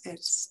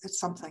it's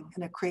something,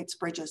 and it creates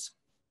bridges.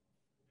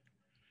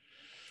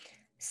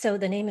 So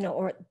the name of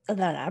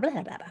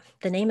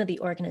the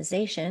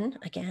organization,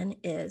 again,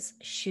 is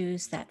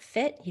Shoes That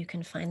Fit. You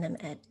can find them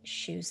at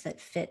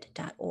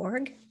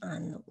shoesthatfit.org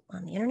on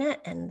the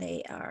internet, and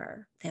they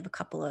have a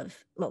couple of,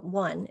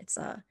 one, it's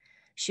a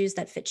Shoes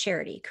That Fit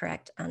Charity,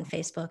 correct, on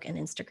Facebook and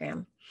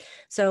Instagram.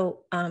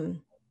 So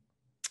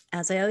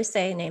as I always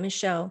say, name is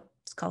show.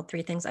 It's called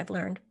 3 Things I've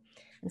Learned.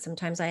 And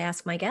sometimes I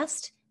ask my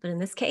guest, but in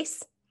this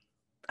case,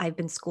 I've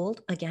been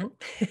schooled again,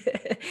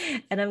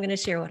 and I'm going to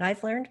share what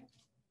I've learned.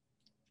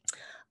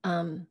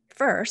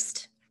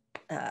 First,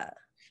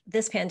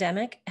 this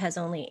pandemic has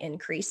only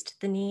increased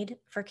the need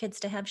for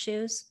kids to have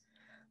shoes.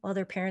 While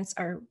their parents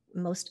are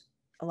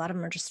a lot of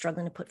them are just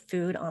struggling to put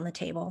food on the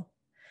table.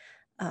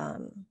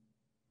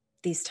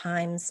 These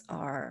times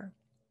are,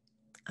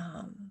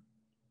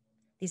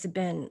 these have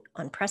been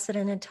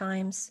unprecedented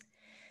times.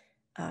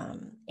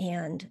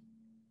 And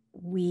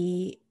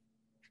we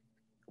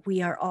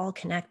are all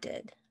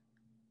connected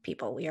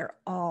people. We are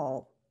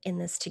all in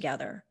this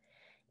together,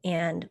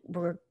 and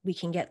we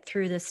can get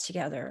through this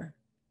together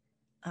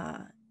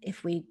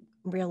if we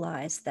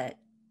realize that,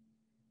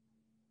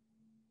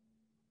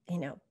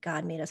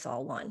 God made us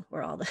all one.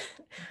 We're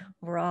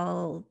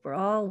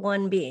all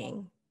one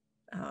being.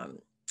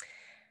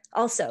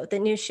 Also, the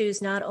new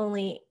shoes not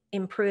only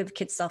improve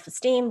kids'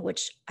 self-esteem,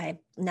 which I've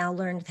now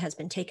learned has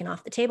been taken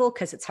off the table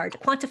because it's hard to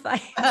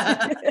quantify.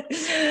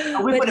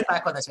 We put it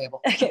back on the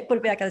table. Okay, put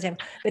it back on the table.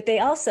 But they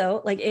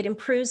also, it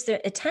improves their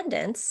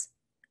attendance,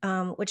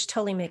 which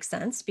totally makes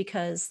sense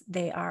because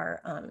they're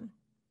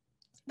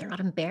not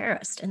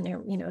embarrassed and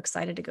they're,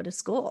 excited to go to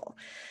school.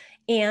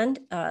 And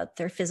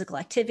their physical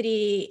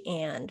activity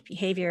and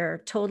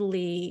behavior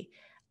totally,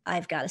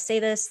 I've got to say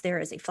this, there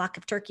is a flock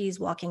of turkeys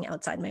walking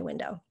outside my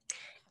window.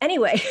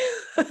 Anyway,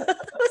 I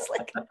was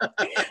like, oh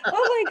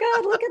my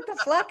God, look at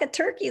the flock of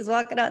turkeys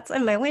walking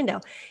outside my window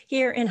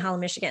here in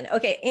Holland, Michigan.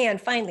 Okay, and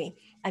finally,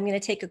 I'm going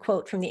to take a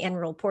quote from the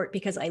annual report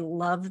because I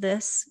love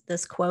this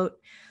quote.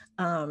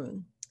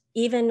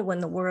 Even when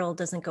the world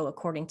doesn't go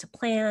according to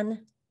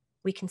plan,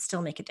 we can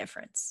still make a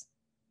difference.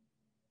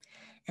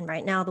 And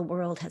right now, the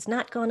world has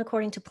not gone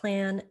according to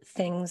plan.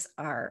 Things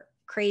are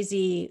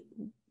crazy.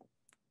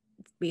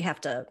 We have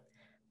to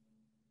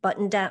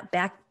button down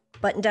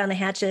the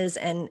hatches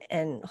and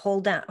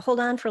hold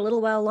on for a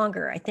little while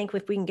longer. I think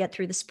if we can get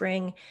through the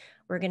spring,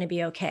 we're going to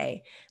be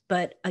okay.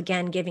 But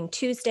again, Giving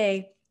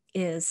Tuesday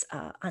is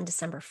on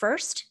December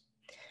 1st.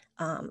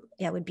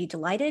 I would be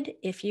delighted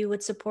if you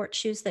would support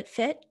Shoes That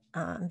Fit.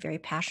 I'm very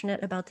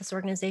passionate about this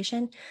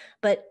organization,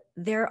 but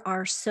there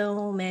are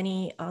so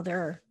many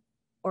other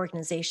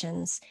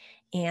organizations,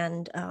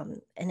 and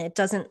it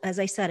doesn't, as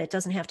I said, it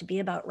doesn't have to be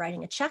about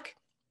writing a check.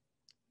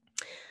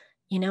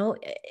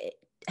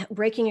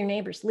 Raking your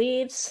neighbor's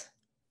leaves,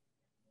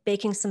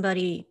 baking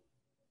somebody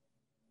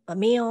a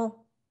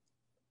meal,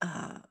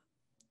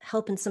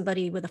 helping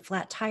somebody with a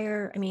flat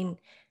tire. I mean,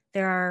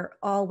 there are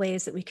all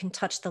ways that we can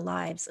touch the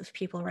lives of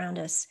people around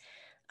us,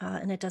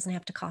 and it doesn't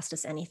have to cost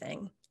us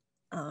anything.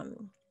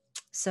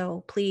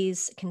 So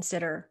please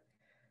consider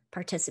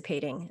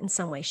participating in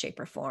some way, shape,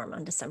 or form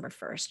on December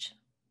 1st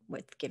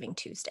with Giving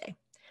Tuesday.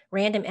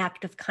 Random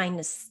act of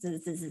kindness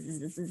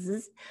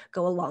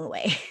go a long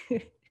way.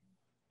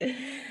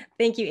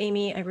 Thank you,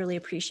 Amy. I really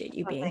appreciate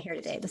you being here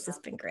today. This has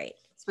been great.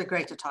 It's been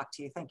great to talk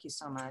to you. Thank you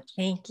so much.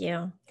 Thank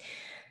you.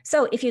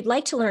 So if you'd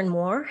like to learn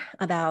more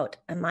about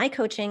my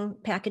coaching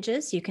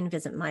packages, you can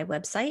visit my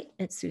website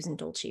at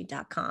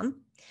susandolci.com.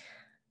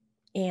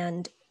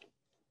 And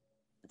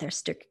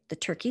the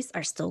turkeys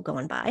are still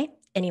going by.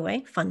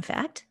 Anyway, fun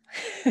fact.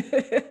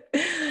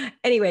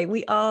 Anyway,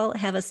 we all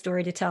have a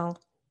story to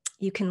tell.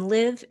 You can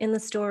live in the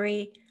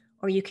story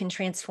or you can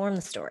transform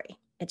the story.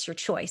 It's your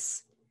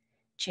choice.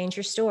 Change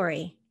your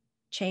story,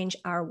 change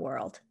our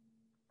world.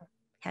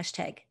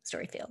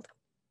 #Storyfield.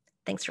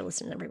 Thanks for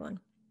listening, everyone.